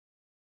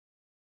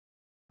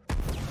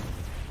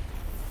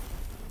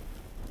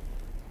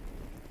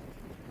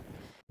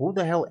 Who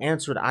the hell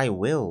answered I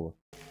will?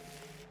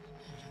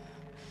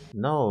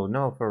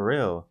 No, for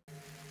real.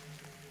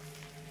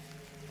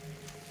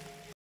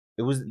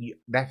 It was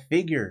that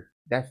figure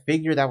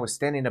that was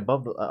standing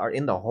above the, or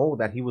in the hole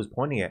that he was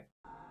pointing at.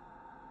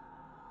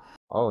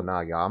 Oh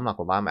nah, y'all, I'm not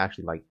gonna lie. I'm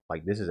actually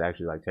like this is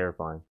actually like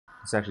terrifying.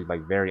 It's actually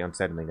like very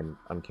unsettling and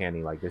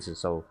uncanny. Like this is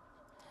so.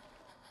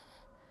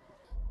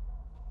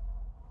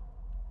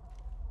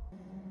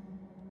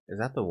 Is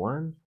that the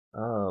one?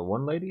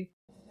 One lady?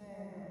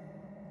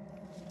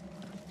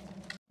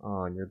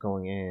 Oh, and you're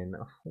going in.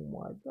 Oh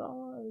my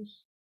gosh.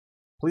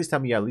 Please tell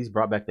me you at least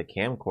brought back the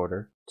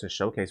camcorder to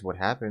showcase what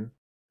happened.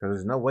 Because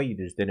there's no way you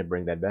just didn't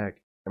bring that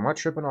back. Am I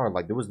tripping, or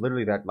like there was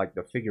literally that like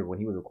the figure when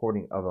he was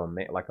recording of a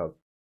man, like a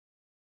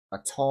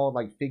tall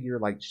like figure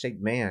like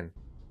shaped man.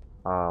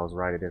 I was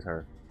right, it is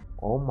her.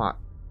 Oh my.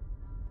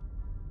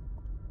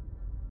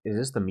 Is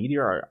this the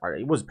meteor? Or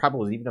it was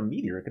probably even a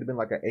meteor. It could have been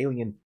like an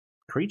alien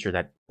creature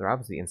that they're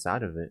obviously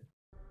inside of it.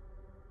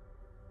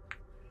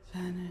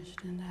 Vanished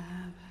into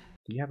havoc.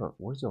 Do you have a,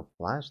 where's your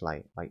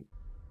flashlight? Like,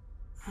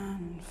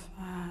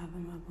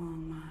 Unfathomable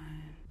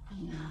mind.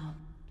 No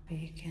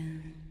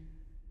beacon.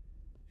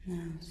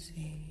 No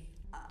sea.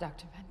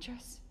 Dr.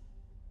 Ventress?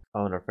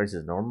 oh, and her face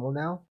is normal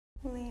now?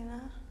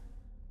 Lena.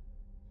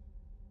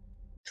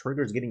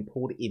 Trigger's getting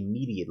pulled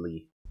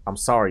immediately. I'm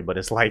sorry, but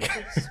it's like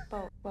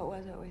What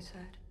was it we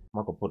said? I'm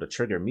not gonna pull the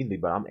trigger immediately,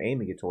 but I'm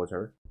aiming it towards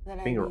her.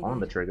 That Finger on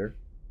the trigger.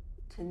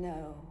 To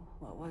know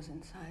what was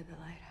inside the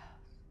lighthouse.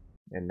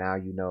 And now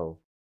you know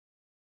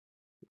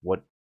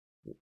what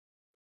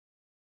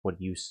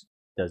use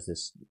does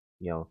this,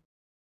 you know.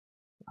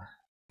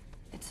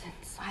 It's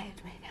inside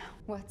me now.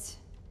 What's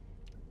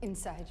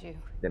inside you?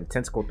 Them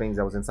tentacle things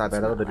that was inside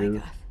that other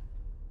dude.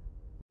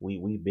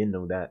 We've been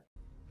known that.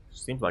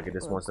 Seems like it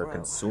just wants to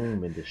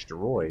consume and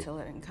destroy. Until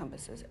it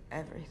encompasses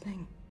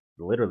everything.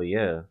 Literally,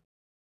 yeah.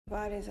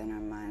 Bodies and our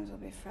minds will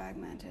be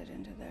fragmented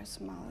into their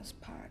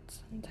smallest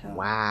parts until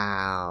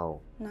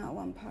wow. Not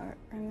one part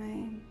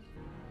remains.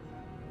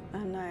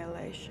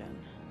 Annihilation.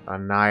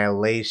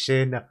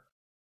 Annihilation.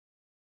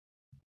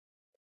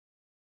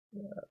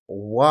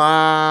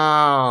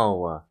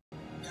 Wow.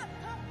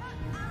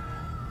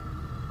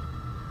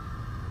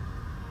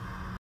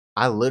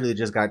 I literally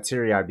just got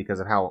teary-eyed because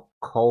of how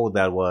cold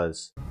that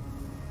was.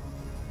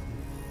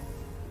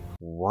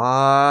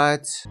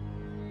 What?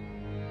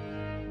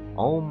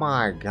 Oh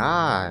my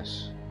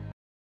gosh.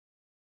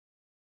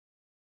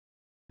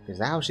 Is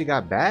that how she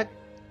got back?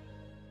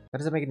 That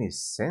doesn't make any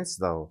sense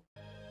though.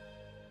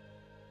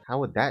 How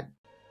would that...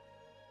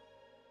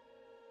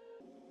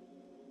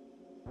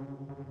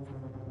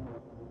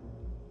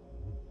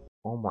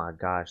 Oh my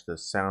gosh, the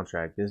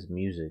soundtrack, this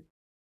music.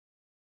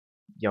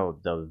 Yo,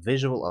 the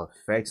visual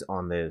effects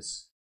on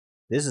this.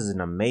 This is an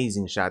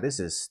amazing shot. This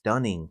is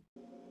stunning.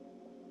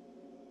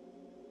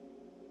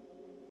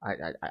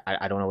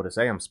 I don't know what to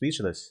say. I'm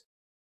speechless.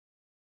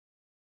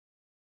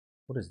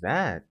 What is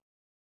that?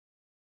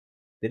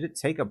 Did it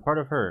take a part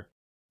of her?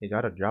 It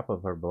got a drop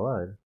of her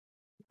blood.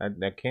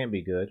 That can't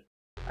be good.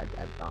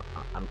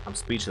 I'm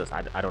speechless.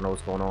 I don't know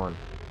what's going on.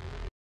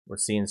 We're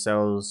seeing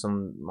cells,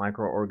 some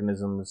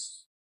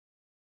microorganisms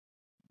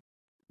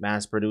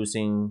mass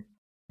producing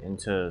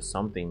into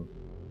something.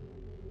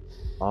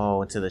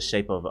 Oh, into the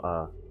shape of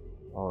oh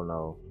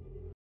no.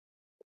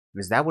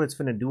 Is that what it's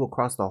gonna do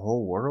across the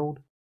whole world?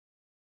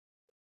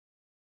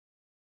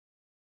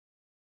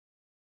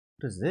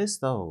 What is this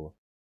though?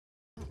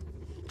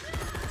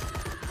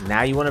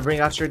 Now you want to bring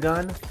out your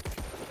gun?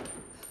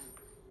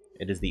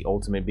 It is the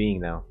ultimate being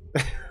now.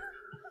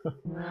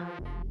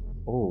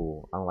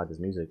 Oh, I don't like this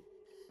music.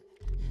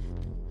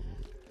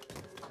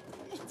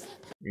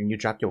 And you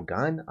dropped your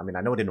gun? I mean,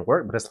 I know it didn't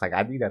work, but it's like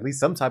I need at least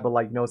some type of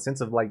like, you know,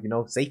 sense of like, you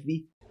know,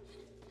 safety.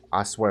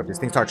 I swear, if this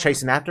thing starts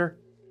chasing after,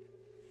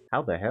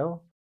 how the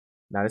hell?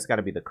 Now this got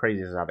to be the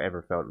craziest I've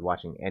ever felt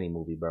watching any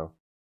movie, bro.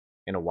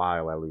 In a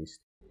while, at least.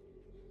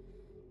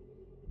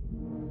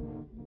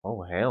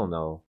 Oh hell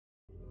no.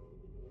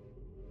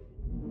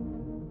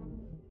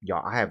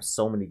 Y'all, I have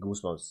so many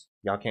goosebumps.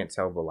 Y'all can't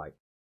tell, but like,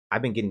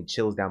 I've been getting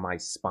chills down my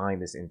spine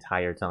this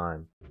entire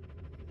time.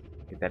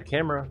 Get that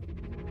camera.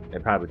 They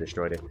probably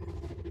destroyed it.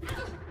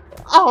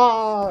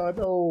 Oh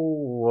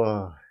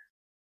no.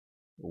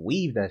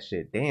 Weave that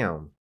shit,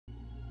 damn.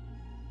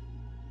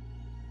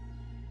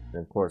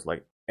 And of course,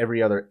 like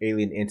every other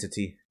alien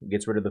entity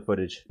gets rid of the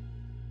footage.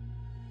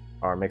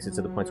 Or makes it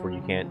to the points where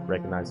you can't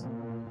recognize.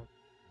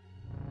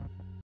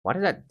 Why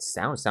does that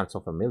sound so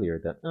familiar?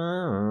 That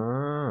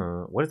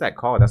what is that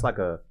called? That's like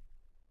a,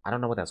 I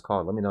don't know what that's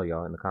called. Let me know,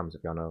 y'all, in the comments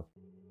if y'all know.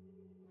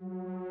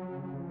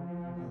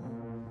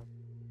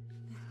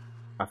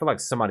 I feel like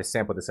somebody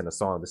sampled this in a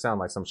song. This sounds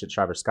like some shit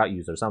Travis Scott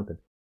used or something.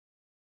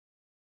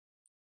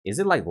 Is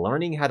it like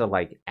learning how to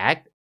like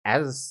act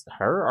as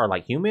her or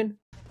like human?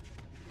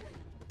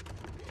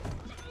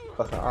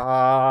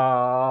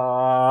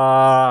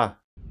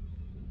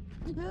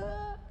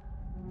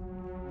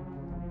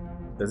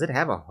 Does it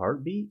have a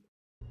heartbeat?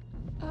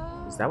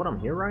 Is that what I'm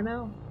hearing right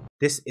now?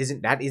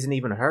 That isn't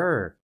even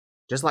her.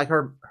 Just like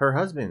her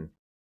husband.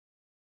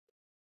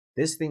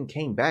 This thing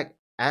came back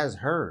as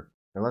her.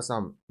 Unless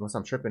I'm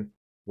tripping.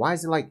 Why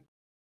is it like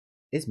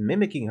it's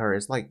mimicking her?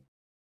 It's like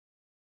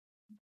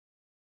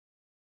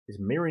It's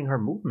mirroring her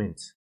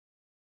movements.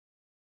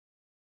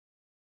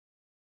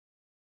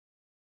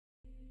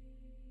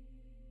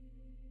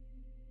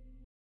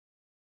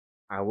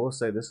 I will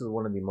say this is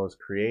one of the most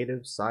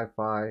creative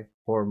sci-fi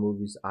horror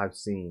movies I've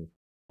seen.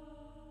 I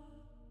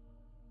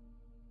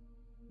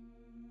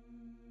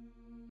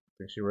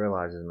think she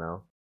realizes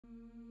now.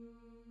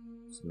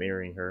 It's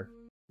mirroring her.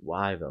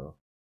 Why though?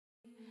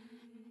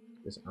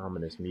 This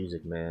ominous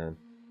music, man.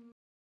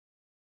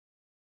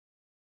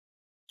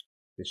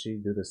 Did she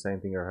do the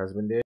same thing her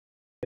husband did?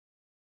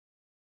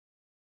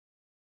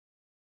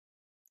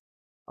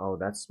 Oh,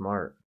 that's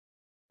smart.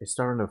 It's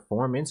starting to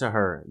form into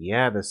her.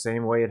 Yeah, the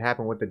same way it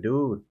happened with the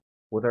dude,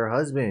 with her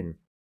husband.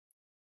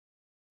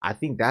 I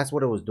think that's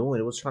what it was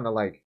doing. It was trying to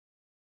like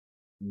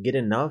get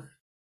enough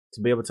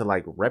to be able to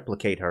like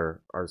replicate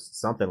her or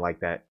something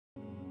like that.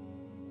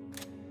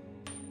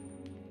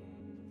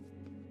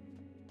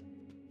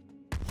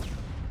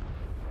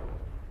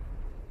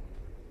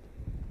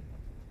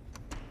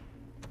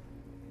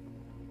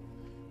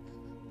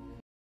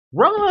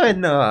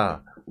 Run!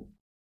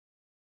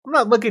 I'm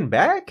not looking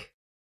back.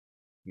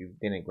 You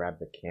didn't grab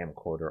the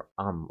camcorder.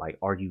 I'm like,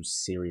 are you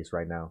serious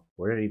right now?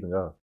 Where did it even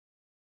go?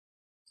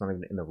 It's not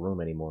even in the room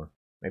anymore.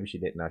 Maybe she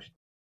didn't.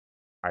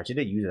 Alright, she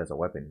did use it as a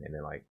weapon, and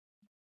then like,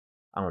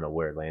 I don't know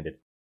where it landed.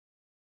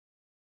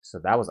 So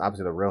that was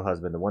obviously the real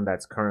husband, the one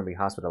that's currently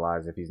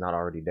hospitalized. If he's not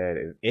already dead,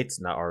 if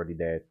it's not already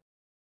dead,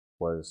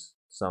 was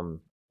some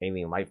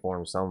alien life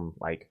form, some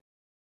like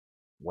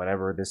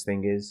whatever this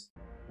thing is.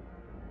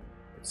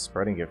 It's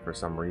spreading it for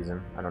some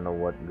reason. I don't know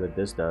what good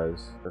this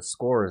does. The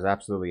score is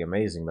absolutely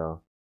amazing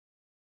though.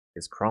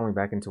 It's crawling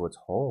back into its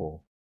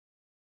hole.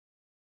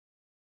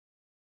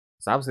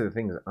 So obviously the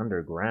thing is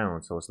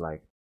underground, so it's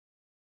like,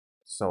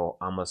 so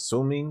I'm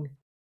assuming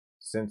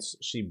since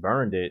she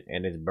burned it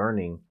and it's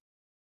burning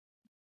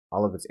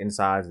all of its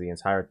insides, the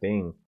entire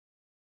thing,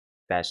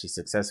 that she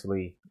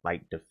successfully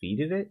like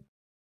defeated it,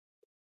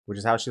 which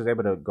is how she was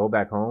able to go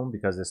back home,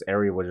 because this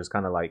area was just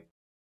kind of like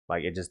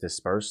it just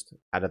dispersed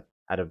out of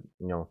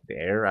you know the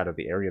air, out of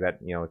the area that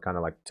you know it kind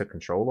of like took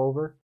control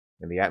over,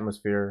 and the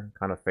atmosphere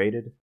kind of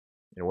faded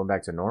and went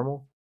back to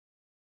normal.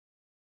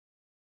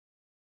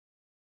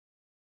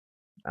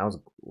 I was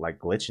like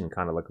glitching,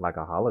 kind of looking like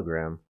a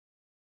hologram.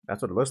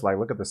 That's what it looks like.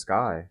 Look at the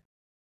sky.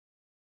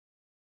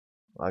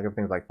 Like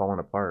everything's like falling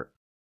apart.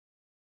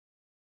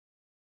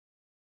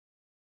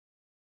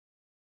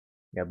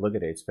 Yeah, look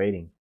at it. It's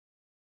fading.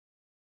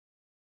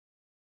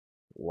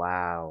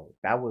 Wow,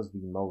 that was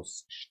the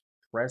most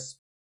stressful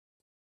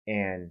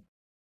and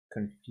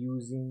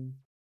confusing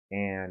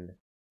and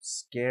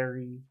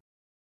scary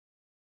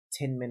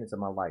 10 minutes of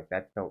my life.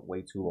 That felt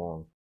way too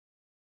long.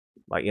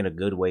 Like in a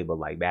good way, but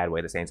like bad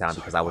way at the same time,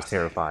 because I was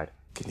terrified.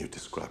 Can you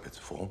describe its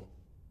form?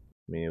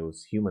 I mean, it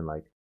was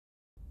human-like.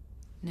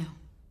 No.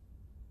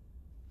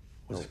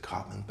 Was it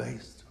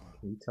carbon-based?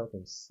 Can you tell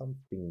them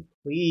something,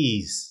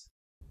 please?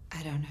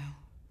 I don't know.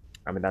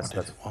 I mean, that's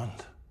what did it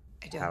want?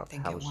 I don't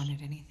think it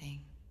wanted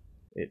anything.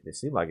 It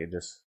seemed like it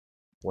just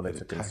wanted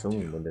to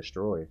consume and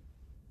destroy.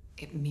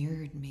 It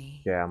mirrored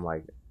me. Yeah, I'm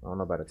like, I don't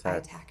know about attack. I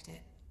attacked it.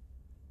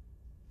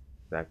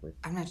 Exactly.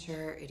 I'm not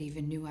sure it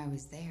even knew I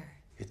was there.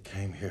 It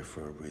came here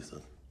for a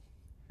reason.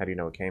 How do you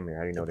know it came here?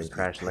 How do you know it didn't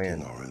crash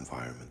land? Our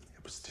environment.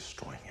 It was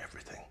destroying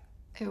everything.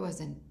 It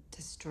wasn't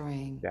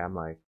destroying. Yeah, I'm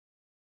like,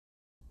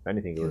 if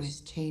anything, it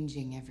was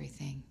changing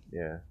everything.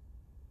 Yeah.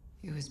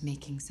 It was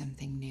making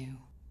something new.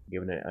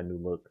 Giving it a new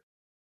look.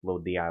 A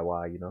little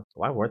DIY, you know?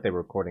 Why weren't they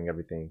recording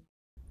everything?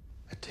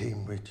 A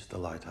team reached the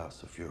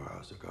lighthouse a few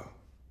hours ago.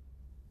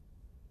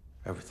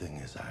 Everything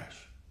is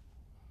ash.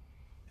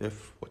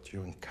 If what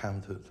you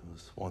encountered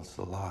was once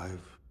alive,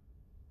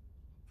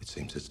 it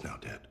seems it's now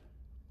dead.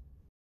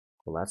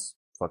 Well, that's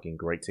fucking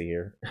great to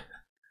hear. I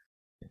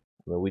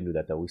mean, we knew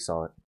that though. We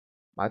saw it.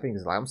 My thing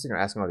is, like, I'm sitting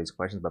here asking all these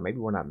questions, but maybe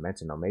we're not meant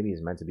to know. Maybe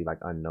it's meant to be like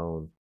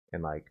unknown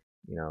and like,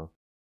 you know,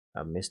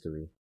 a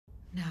mystery.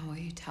 Now, will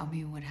you tell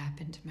me what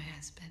happened to my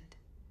husband?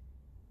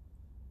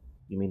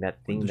 You mean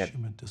that thing when the that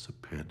Shimmer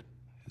disappeared,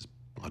 his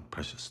blood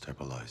pressure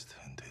stabilized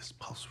and his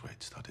pulse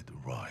rate started to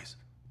rise.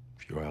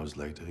 A few hours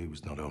later, he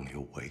was not only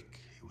awake,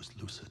 he was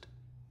lucid.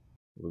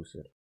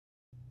 Lucid.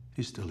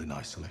 He's still in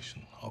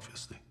isolation,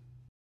 obviously.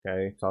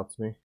 Okay, talk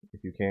to me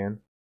if you can.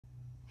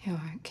 You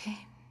aren't Kane.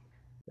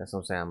 That's what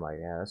I'm saying. I'm like,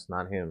 yeah, that's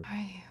not him. Are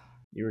you?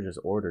 You were just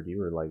ordered. You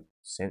were like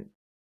sent.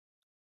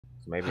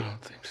 So maybe. I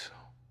don't think so.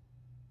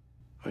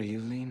 Are you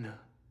Lena?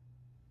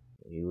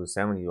 He was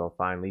telling you, I'll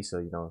find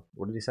Lisa. You know,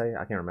 what did he say?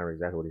 I can't remember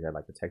exactly what he said.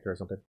 Like protect her or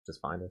something.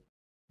 Just find her.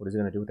 What is he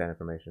gonna do with that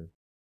information?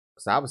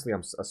 Because obviously,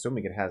 I'm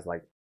assuming it has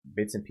like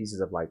bits and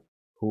pieces of like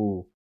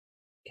who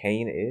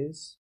Kane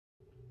is.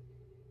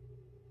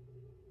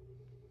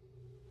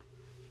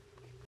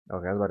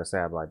 Okay, I was about to say,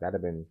 I'm like, that'd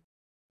have been.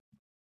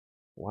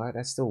 What?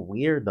 That's still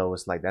weird though.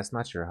 It's like that's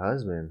not your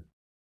husband.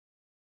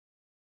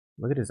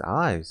 Look at his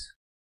eyes.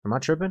 Am I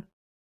tripping?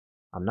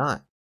 I'm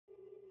not.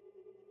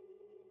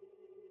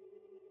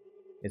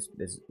 It's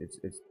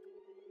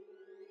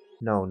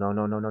no.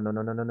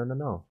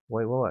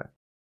 Wait, what?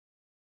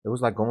 It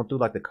was like going through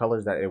like the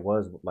colors that it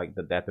was like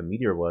that the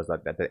meteor was,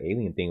 like that the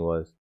alien thing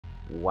was.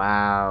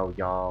 Wow,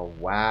 y'all.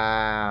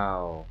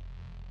 Wow.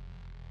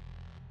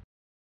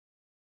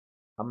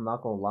 I'm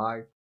not gonna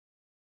lie.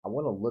 I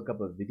want to look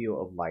up a video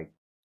of like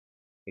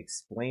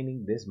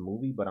explaining this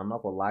movie, but I'm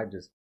not gonna lie,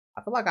 just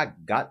I feel like I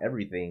got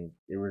everything.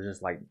 It was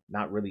just like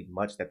not really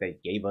much that they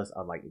gave us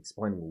on like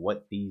explaining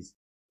what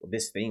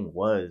this thing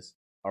was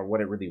or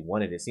what it really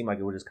wanted. It seemed like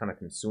it was just kind of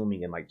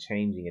consuming and like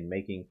changing and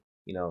making,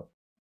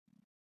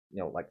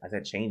 like I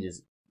said,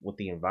 changes with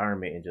the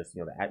environment and just,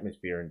 the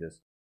atmosphere and just,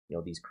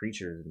 these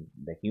creatures and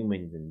the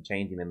humans and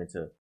changing them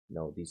into,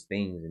 these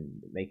things and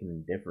making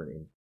them different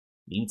and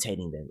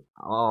mutating them.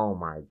 Oh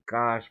my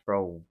gosh,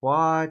 bro.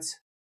 What?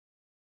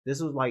 This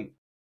was like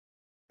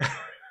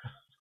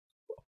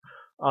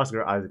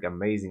Oscar Isaac,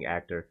 amazing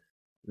actor.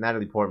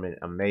 Natalie Portman,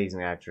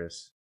 amazing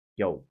actress.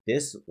 Yo,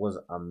 this was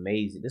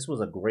amazing. This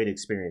was a great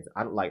experience.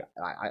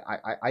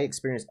 I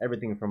experienced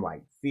everything from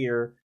like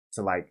fear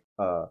to like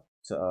to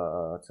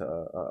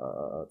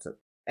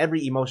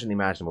every emotion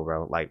imaginable,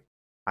 bro. Like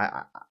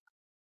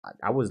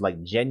I was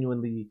like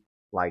genuinely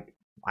like,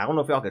 I don't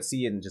know if y'all could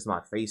see it in just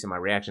my face and my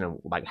reaction and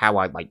like how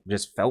I like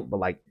just felt, but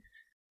like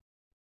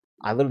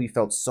I literally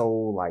felt so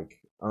like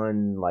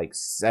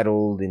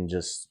settled and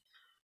just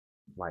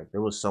like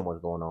there was so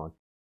much going on.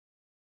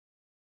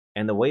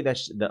 And the way that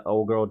the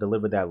old girl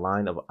delivered that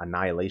line of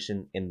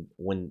annihilation and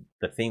when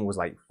the thing was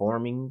like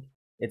forming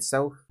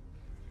itself.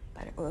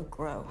 But it will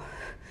grow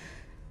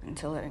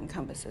until it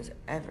encompasses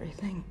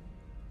everything.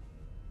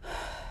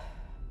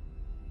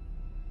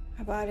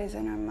 Our bodies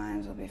and our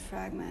minds will be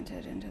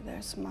fragmented into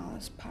their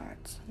smallest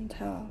parts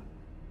until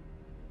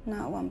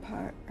not one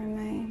part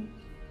remains.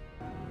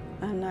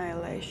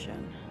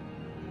 Annihilation.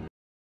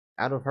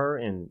 Out of her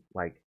and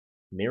like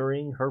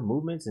mirroring her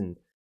movements and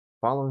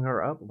following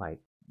her up,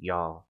 like,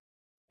 y'all.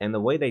 And the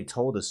way they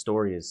told the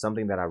story is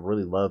something that I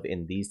really love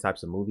in these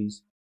types of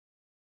movies.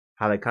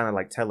 How they kind of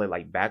like tell it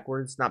like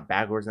backwards, not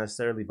backwards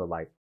necessarily, but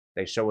like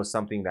they show us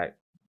something that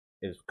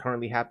is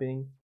currently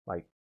happening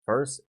like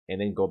first, and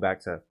then go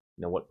back to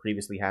what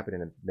previously happened,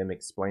 and them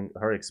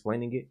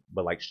explaining it,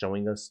 but like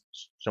showing us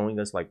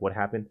like what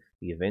happened,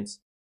 the events,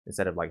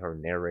 instead of like her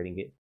narrating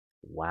it.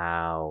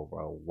 Wow,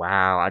 bro.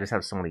 Wow. I just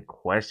have so many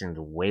questions.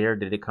 Where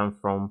did it come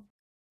from?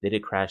 Did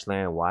it crash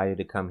land? Why did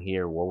it come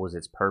here? What was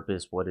its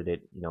purpose? What did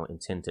it,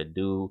 intend to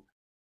do?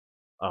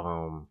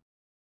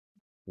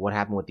 What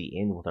happened with the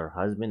end with her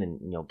husband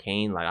and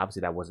Kane? Like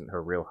obviously that wasn't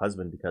her real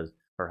husband because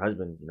her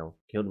husband,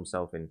 killed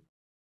himself, and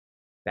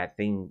that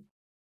thing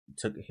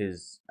took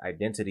his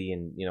identity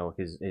and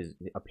his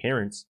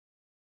appearance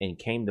and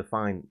came to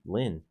find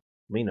Lena.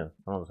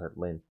 I almost said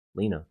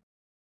Lena.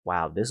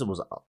 Wow, this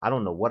was, I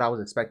don't know what I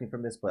was expecting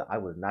from this, but I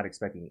was not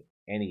expecting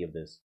any of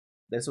this.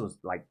 This was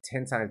like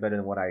 10 times better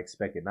than what I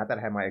expected. Not that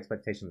I had my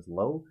expectations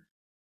low,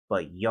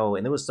 but yo,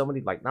 and there was so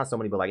many, like not so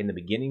many, but like in the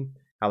beginning,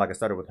 how like I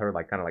started with her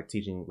like kind of like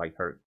teaching like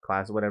her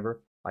class or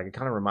whatever. Like it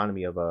kind of reminded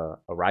me of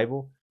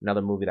Arrival,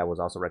 another movie that was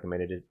also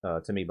recommended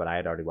to me, but I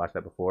had already watched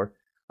that before.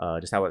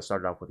 Just how it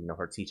started off with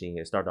her teaching.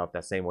 It started off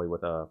that same way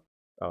with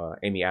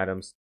Amy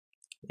Adams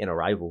in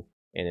Arrival,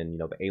 and then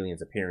the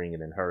aliens appearing,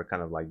 and then her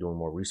kind of like doing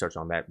more research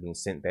on that, being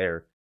sent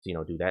there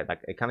to do that.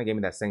 Like it kind of gave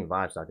me that same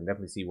vibe, so I can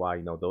definitely see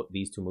why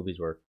these two movies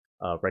were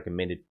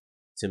recommended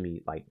to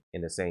me like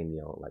in the same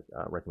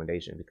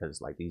recommendation,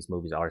 because like these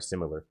movies are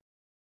similar.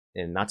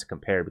 And not to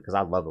compare, because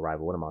I love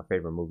Arrival, one of my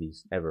favorite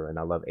movies ever, and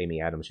I love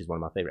Amy Adams, she's one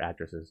of my favorite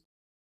actresses.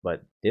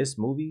 But this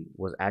movie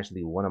was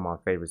actually one of my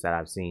favorites that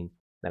I've seen,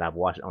 that I've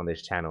watched on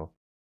this channel.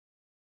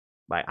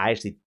 Like I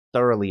actually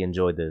thoroughly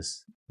enjoyed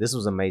this. This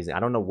was amazing. I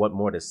don't know what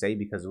more to say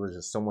because there was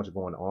just so much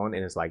going on,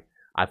 and it's like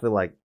I feel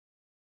like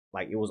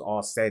it was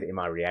all said in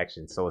my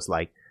reaction. So it's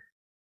like,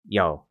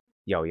 y'all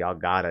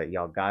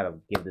gotta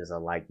give this a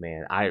like,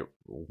 man.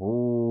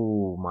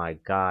 Oh my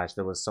gosh,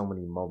 there was so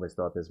many moments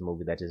throughout this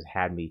movie that just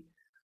had me,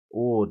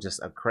 just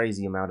a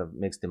crazy amount of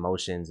mixed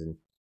emotions and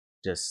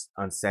just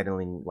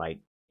unsettling like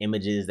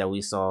images that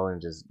we saw,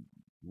 and just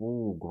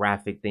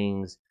graphic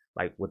things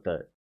like with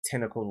the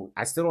tentacle.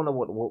 I still don't know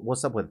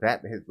what's up with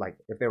that. Like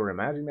if they were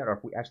imagining that or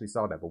if we actually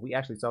saw that, but we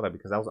actually saw that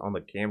because I was on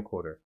the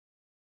camcorder.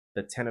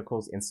 The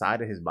tentacles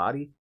inside of his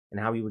body and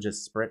how he would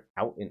just spread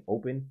out and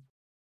open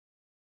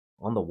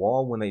on the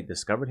wall when they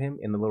discovered him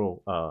in the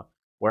little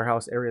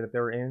warehouse area that they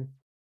were in.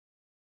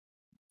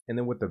 And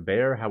then with the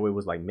bear, how it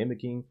was like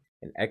mimicking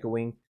and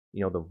echoing,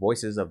 the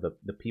voices of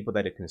the people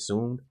that it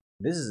consumed.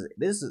 This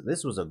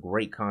was a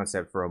great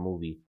concept for a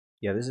movie.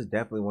 Yeah, this is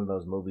definitely one of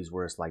those movies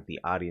where it's like the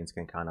audience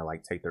can kind of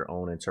like take their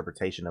own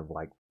interpretation of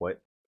like what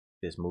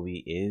this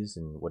movie is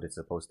and what it's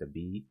supposed to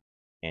be,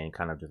 and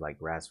kind of just like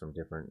grasp from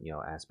different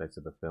aspects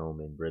of the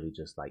film and really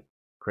just like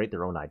create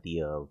their own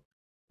idea of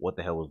what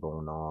the hell was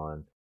going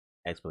on,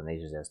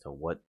 explanations as to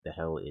what the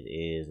hell it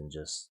is, and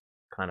just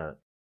kind of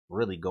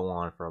really go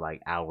on for like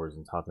hours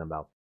and talking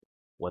about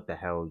what the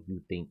hell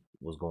you think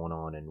was going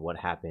on and what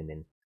happened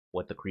and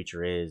what the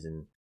creature is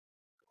and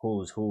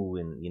who's who.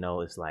 And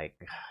it's like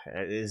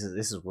this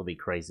is really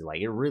crazy. Like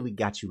it really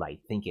got you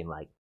like thinking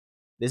like,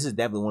 this is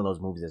definitely one of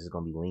those movies that's just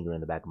gonna be lingering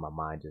in the back of my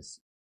mind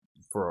just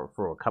for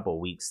a couple of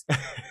weeks.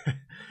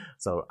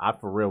 So I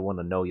for real want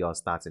to know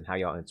y'all's thoughts and how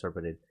y'all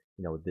interpreted,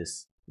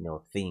 this,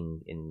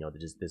 thing and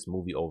just this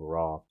movie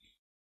overall,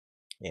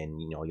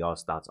 and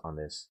y'all's thoughts on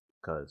this,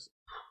 because,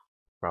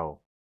 bro,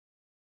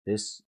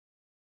 this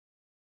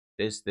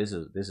is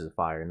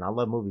fire, and I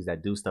love movies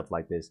that do stuff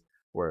like this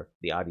where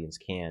the audience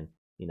can,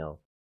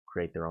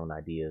 create their own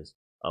ideas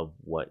of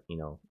what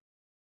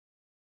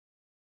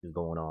is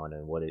going on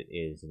and what it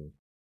is, and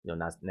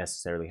not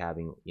necessarily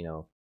having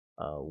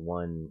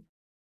one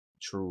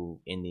true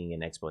ending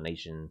and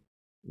explanation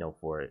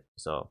for it.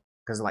 So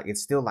because like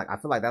it's still like I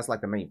feel like that's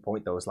like the main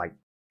point though. It's like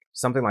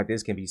something like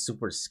this can be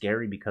super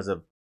scary because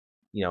of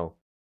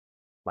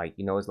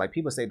it's like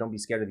people say don't be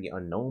scared of the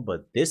unknown,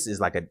 but this is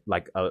like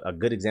a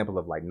good example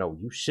of like, no,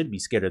 you should be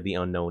scared of the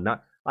unknown.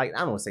 Not like, I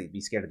don't want to say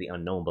be scared of the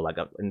unknown, but like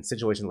in a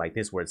situation like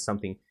this where it's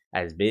something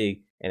as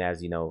big and as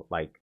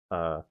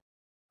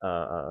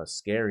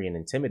scary and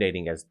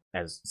intimidating as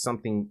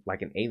something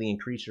like an alien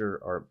creature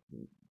or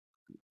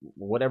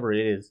whatever it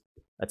is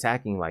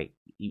attacking, like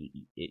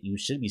you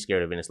should be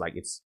scared of it. And it's like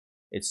it's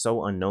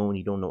so unknown,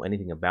 you don't know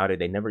anything about it.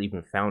 They never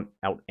even found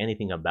out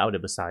anything about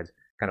it besides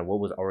kind of what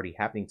was already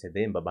happening to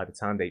them, but by the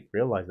time they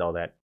realized all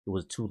that, it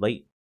was too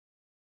late.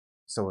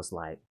 So it's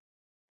like,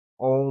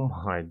 oh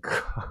my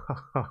god.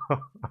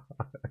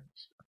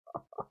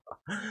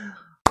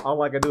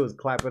 All I can do is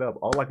clap it up.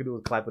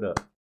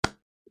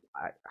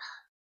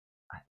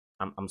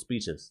 I'm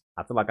speechless.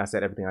 I feel like I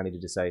said everything I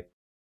needed to say.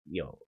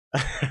 Yo,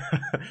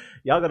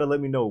 y'all gotta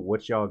let me know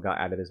what y'all got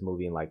out of this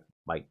movie and like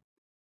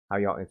how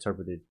y'all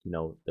interpreted,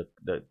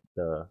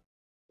 the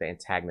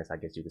antagonist, I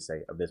guess you could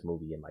say, of this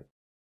movie, and like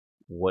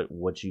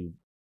what you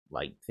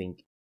like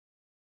think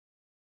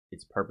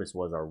its purpose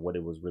was, or what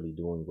it was really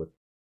doing with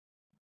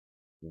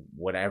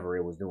whatever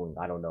it was doing.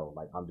 I don't know.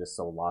 Like, I'm just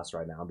so lost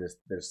right now.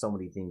 There's so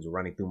many things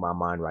running through my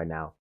mind right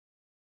now.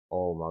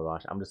 Oh my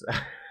gosh, I'm just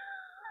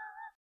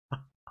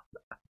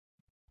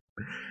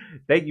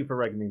thank you for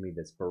recommending me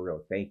this, for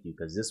real. Thank you,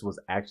 because this was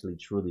actually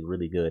truly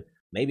really good.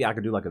 Maybe I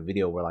could do like a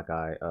video where like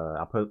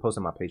I'll post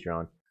on my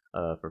Patreon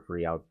for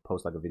free. I'll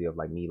post like a video of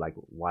like me like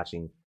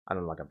watching, I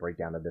don't know, like a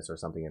breakdown of this or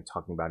something and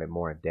talking about it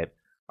more in depth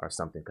or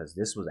something, because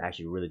this was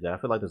actually really good. I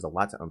feel like there's a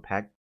lot to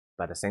unpack,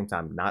 but at the same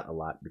time not a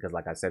lot, because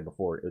like I said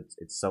before,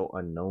 it's so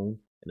unknown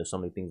and there's so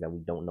many things that we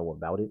don't know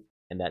about it,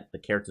 and that the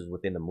characters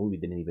within the movie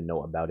didn't even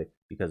know about it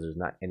because there's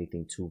not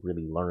anything to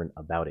really learn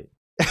about it.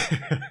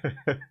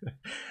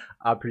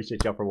 I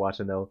appreciate y'all for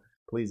watching though.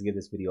 Please give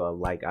this video a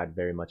like. I'd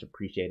very much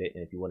appreciate it.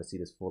 And if you want to see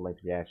this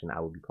full-length reaction,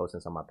 I will be posting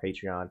this on my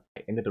Patreon.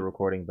 I ended the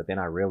recording, but then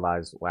I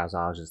realized as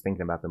I was just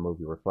thinking about the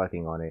movie,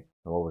 reflecting on it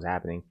and what was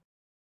happening,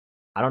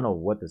 I don't know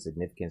what the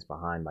significance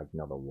behind like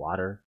the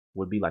water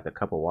would be, like the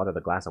cup of water, the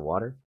glass of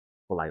water,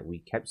 but like we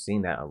kept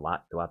seeing that a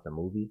lot throughout the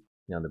movie.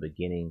 In the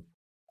beginning,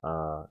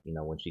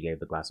 when she gave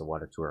the glass of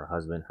water to her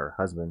husband,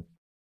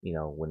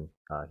 when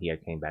he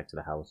had came back to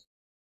the house,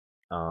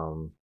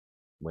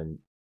 when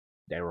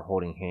they were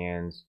holding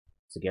hands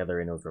together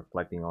and it was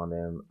reflecting on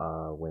them,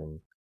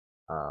 when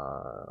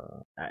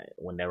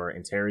they were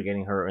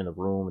interrogating her in the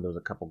room and there was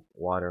a cup of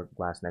water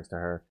glass next to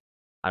her.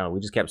 I don't know, we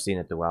just kept seeing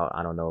it throughout.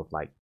 I don't know if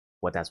like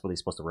what that's really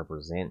supposed to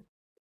represent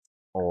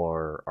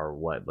or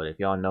what, but if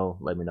y'all know,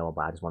 let me know.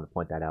 But I just want to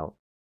point that out.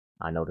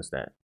 I noticed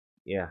that.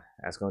 Yeah,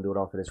 that's gonna do it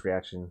all for this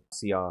reaction.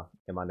 See y'all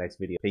in my next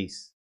video.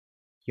 Peace.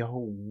 Yo,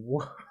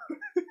 what?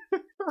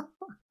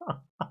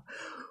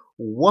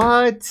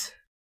 What?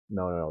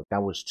 No.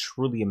 That was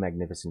truly a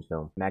magnificent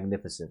film.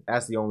 Magnificent.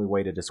 That's the only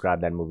way to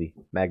describe that movie.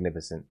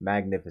 Magnificent.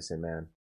 Magnificent, man.